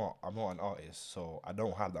not an artist. So I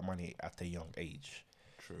don't have that money at a young age.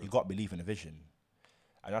 True. You got to believe in a vision.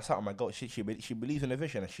 And that's something my girl, she believes in a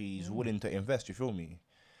vision and she's willing to invest, you feel me?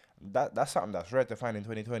 That's something that's rare to find in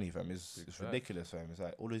 2020, fam. It's ridiculous, fam. It's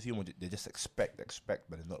like all these humans, they just expect,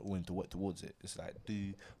 but they're not willing to work towards it. It's like,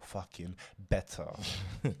 do fucking better.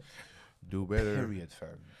 Do better. Period, fam.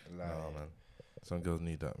 Like, No, man. Some girls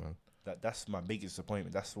need that, man. that's my biggest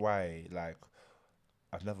disappointment. That's why, like,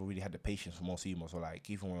 I've never really had the patience for most females. So like,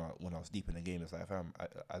 even when I was deep in the game, it's like, fam,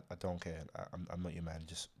 I don't care. I'm not your man.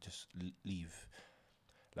 Just leave.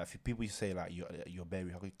 Like, if people used to say like you're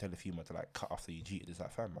berry, how could you tell a female to like cut after you cheated? It's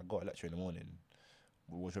like, fam, I got a lecture in the morning.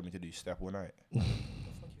 What do you want me to do? Stay up all night? What the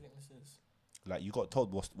fuck you think this is? Like, you got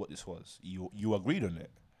told what this was. You agreed on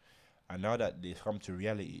it, and now that they've come to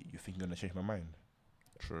reality, you think you're gonna change my mind?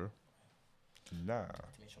 True. Nah. To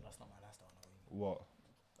make sure that's not my lifestyle. No. What?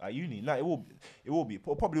 At uni? Nah, it will be.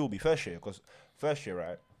 Probably will be first year, because first year,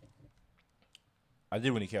 right? I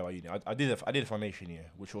didn't really care about uni. I did a foundation year,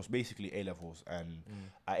 which was basically A levels, and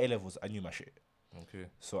at A levels I knew my shit. Okay.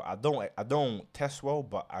 So I don't test well,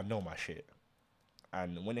 but I know my shit.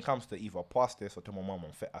 And when it comes to either pass this or tell my mom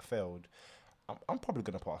I failed, I'm probably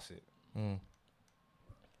gonna pass it.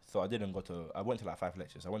 So I went to like 5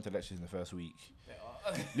 lectures. I went to lectures in the first week.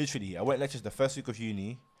 Literally, I went lectures the first week of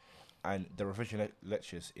uni, and the revision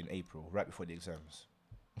lectures in April, right before the exams.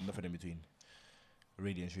 Nothing in between.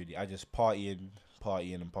 Really and truly, I just partying. First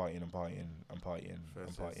Partying.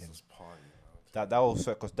 just party. That was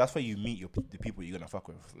because that's where you meet the people you're gonna fuck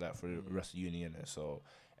with, like for the rest of uni, innit? So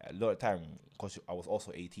a lot of time, because I was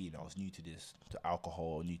also 18, I was new to this, to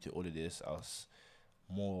alcohol, new to all of this. I was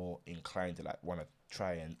more inclined to like want to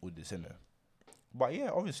try and all this in it. But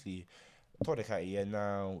yeah, obviously, told the cat, yeah,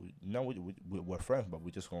 now we're friends, but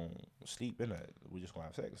we're just gonna sleep in it. We're just gonna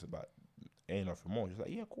have sex, but ain't nothing more. She's like,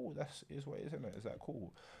 yeah, cool. That's is what it is, innit? It's like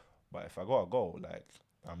cool. But if I gotta go, like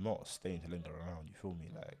I'm not staying to linger around. You feel me?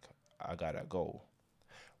 Like I gotta go.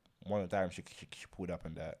 One of the times she pulled up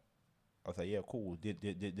and that. I was like, yeah, cool. Did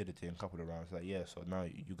the thing, couple of rounds. Like, yeah, so now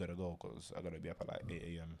you gotta go because I gotta be up at like 8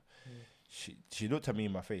 a.m. She looked at me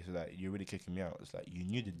in my face like, you're really kicking me out. It's like you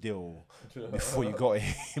knew the deal before you got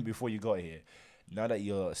here. Before you got here. Now that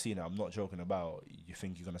you're seeing it, I'm not joking about. You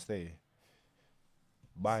think you're gonna stay?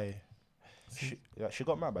 Bye. She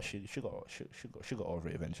got mad, but she got over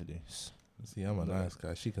it eventually. See, I'm a nice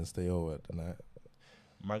guy. She can stay over at the night.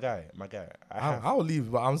 My guy. I'll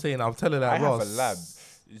leave, but I'm saying I'll tell her that. I have a lab.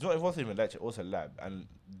 It's not. It wasn't even a lecture. It was a lab, and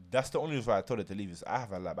that's the only reason why I told her to leave. Is I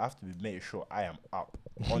have a lab. I have to make sure I am up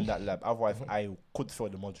on that lab. Otherwise, I could fail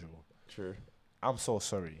the module. True. I'm so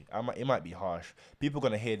sorry. It might be harsh. People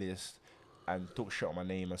gonna hear this and talk shit on my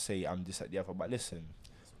name and say I'm this at the other. But listen,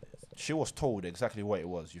 she was told exactly what it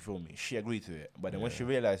was. You feel me? She agreed to it. But then when she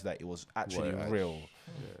realized that it was actually real,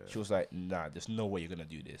 she was like, "Nah, there's no way you're gonna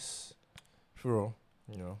do this." For real.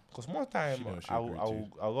 You know, because more time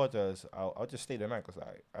I'll just stay the night because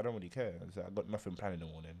I don't really care. I got nothing planned in the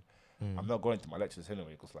morning. I'm not going to my lectures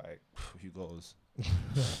anyway because like who goes?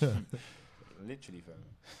 Literally, fam.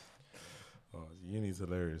 Oh, uni's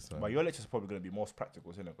hilarious, man. But your lectures are probably going to be most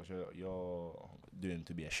practical, isn't it? Because you're doing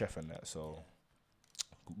to be a chef and that. So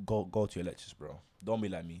go to your lectures, bro. Don't be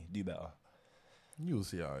like me. Do better. You'll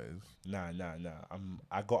see how it is. Nah.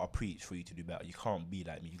 I gotta preach for you to do better. You can't be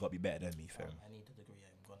like me. You gotta be better than me, fam. I need the degree.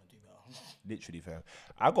 I'm gonna do better. Literally, fam.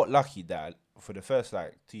 I got lucky that for the first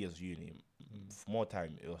like 2 years of uni, for more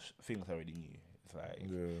time it was things I already knew. It's like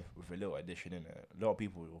with a little addition in it. A lot of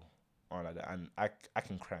people aren't like that, and I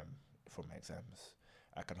can cram from my exams.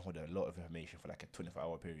 I can hold a lot of information for like a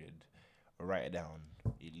 24-hour period. Write it down.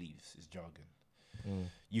 It leaves. It's jargon.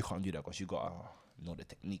 You can't do that because you gotta know the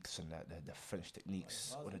techniques and the French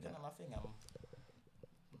techniques. I think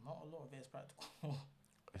not a lot of it is practical.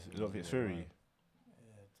 A lot of it's theory.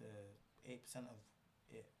 The 8% of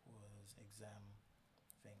it was exam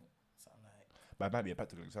thing, something like. But it might be a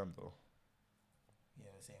practical exam though. Yeah,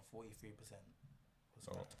 we're saying 43% was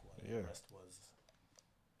practical, and the rest was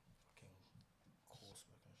fucking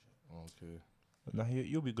coursework and shit. Okay. Nah,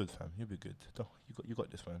 you'll be good, fam. You'll be good. You got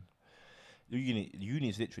this, man. Uni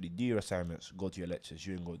is literally do your assignments, go to your lectures.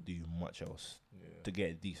 You ain't got to do much else to get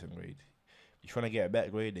a decent grade. If you want to get a better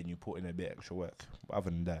grade, then you put in a bit extra work. But other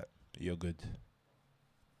than that, you're good.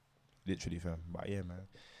 Literally, fam. But yeah, man,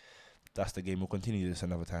 that's the game. We'll continue this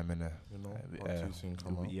another time, innit? You know, part 2 soon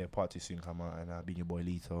come out. Yeah, part 2 soon come out, and I've been your boy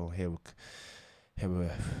Lito here with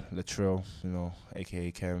Latrell, you know,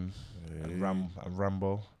 aka Kem, and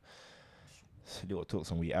Rambo. So little talks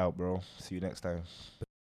and we out, bro. See you next time.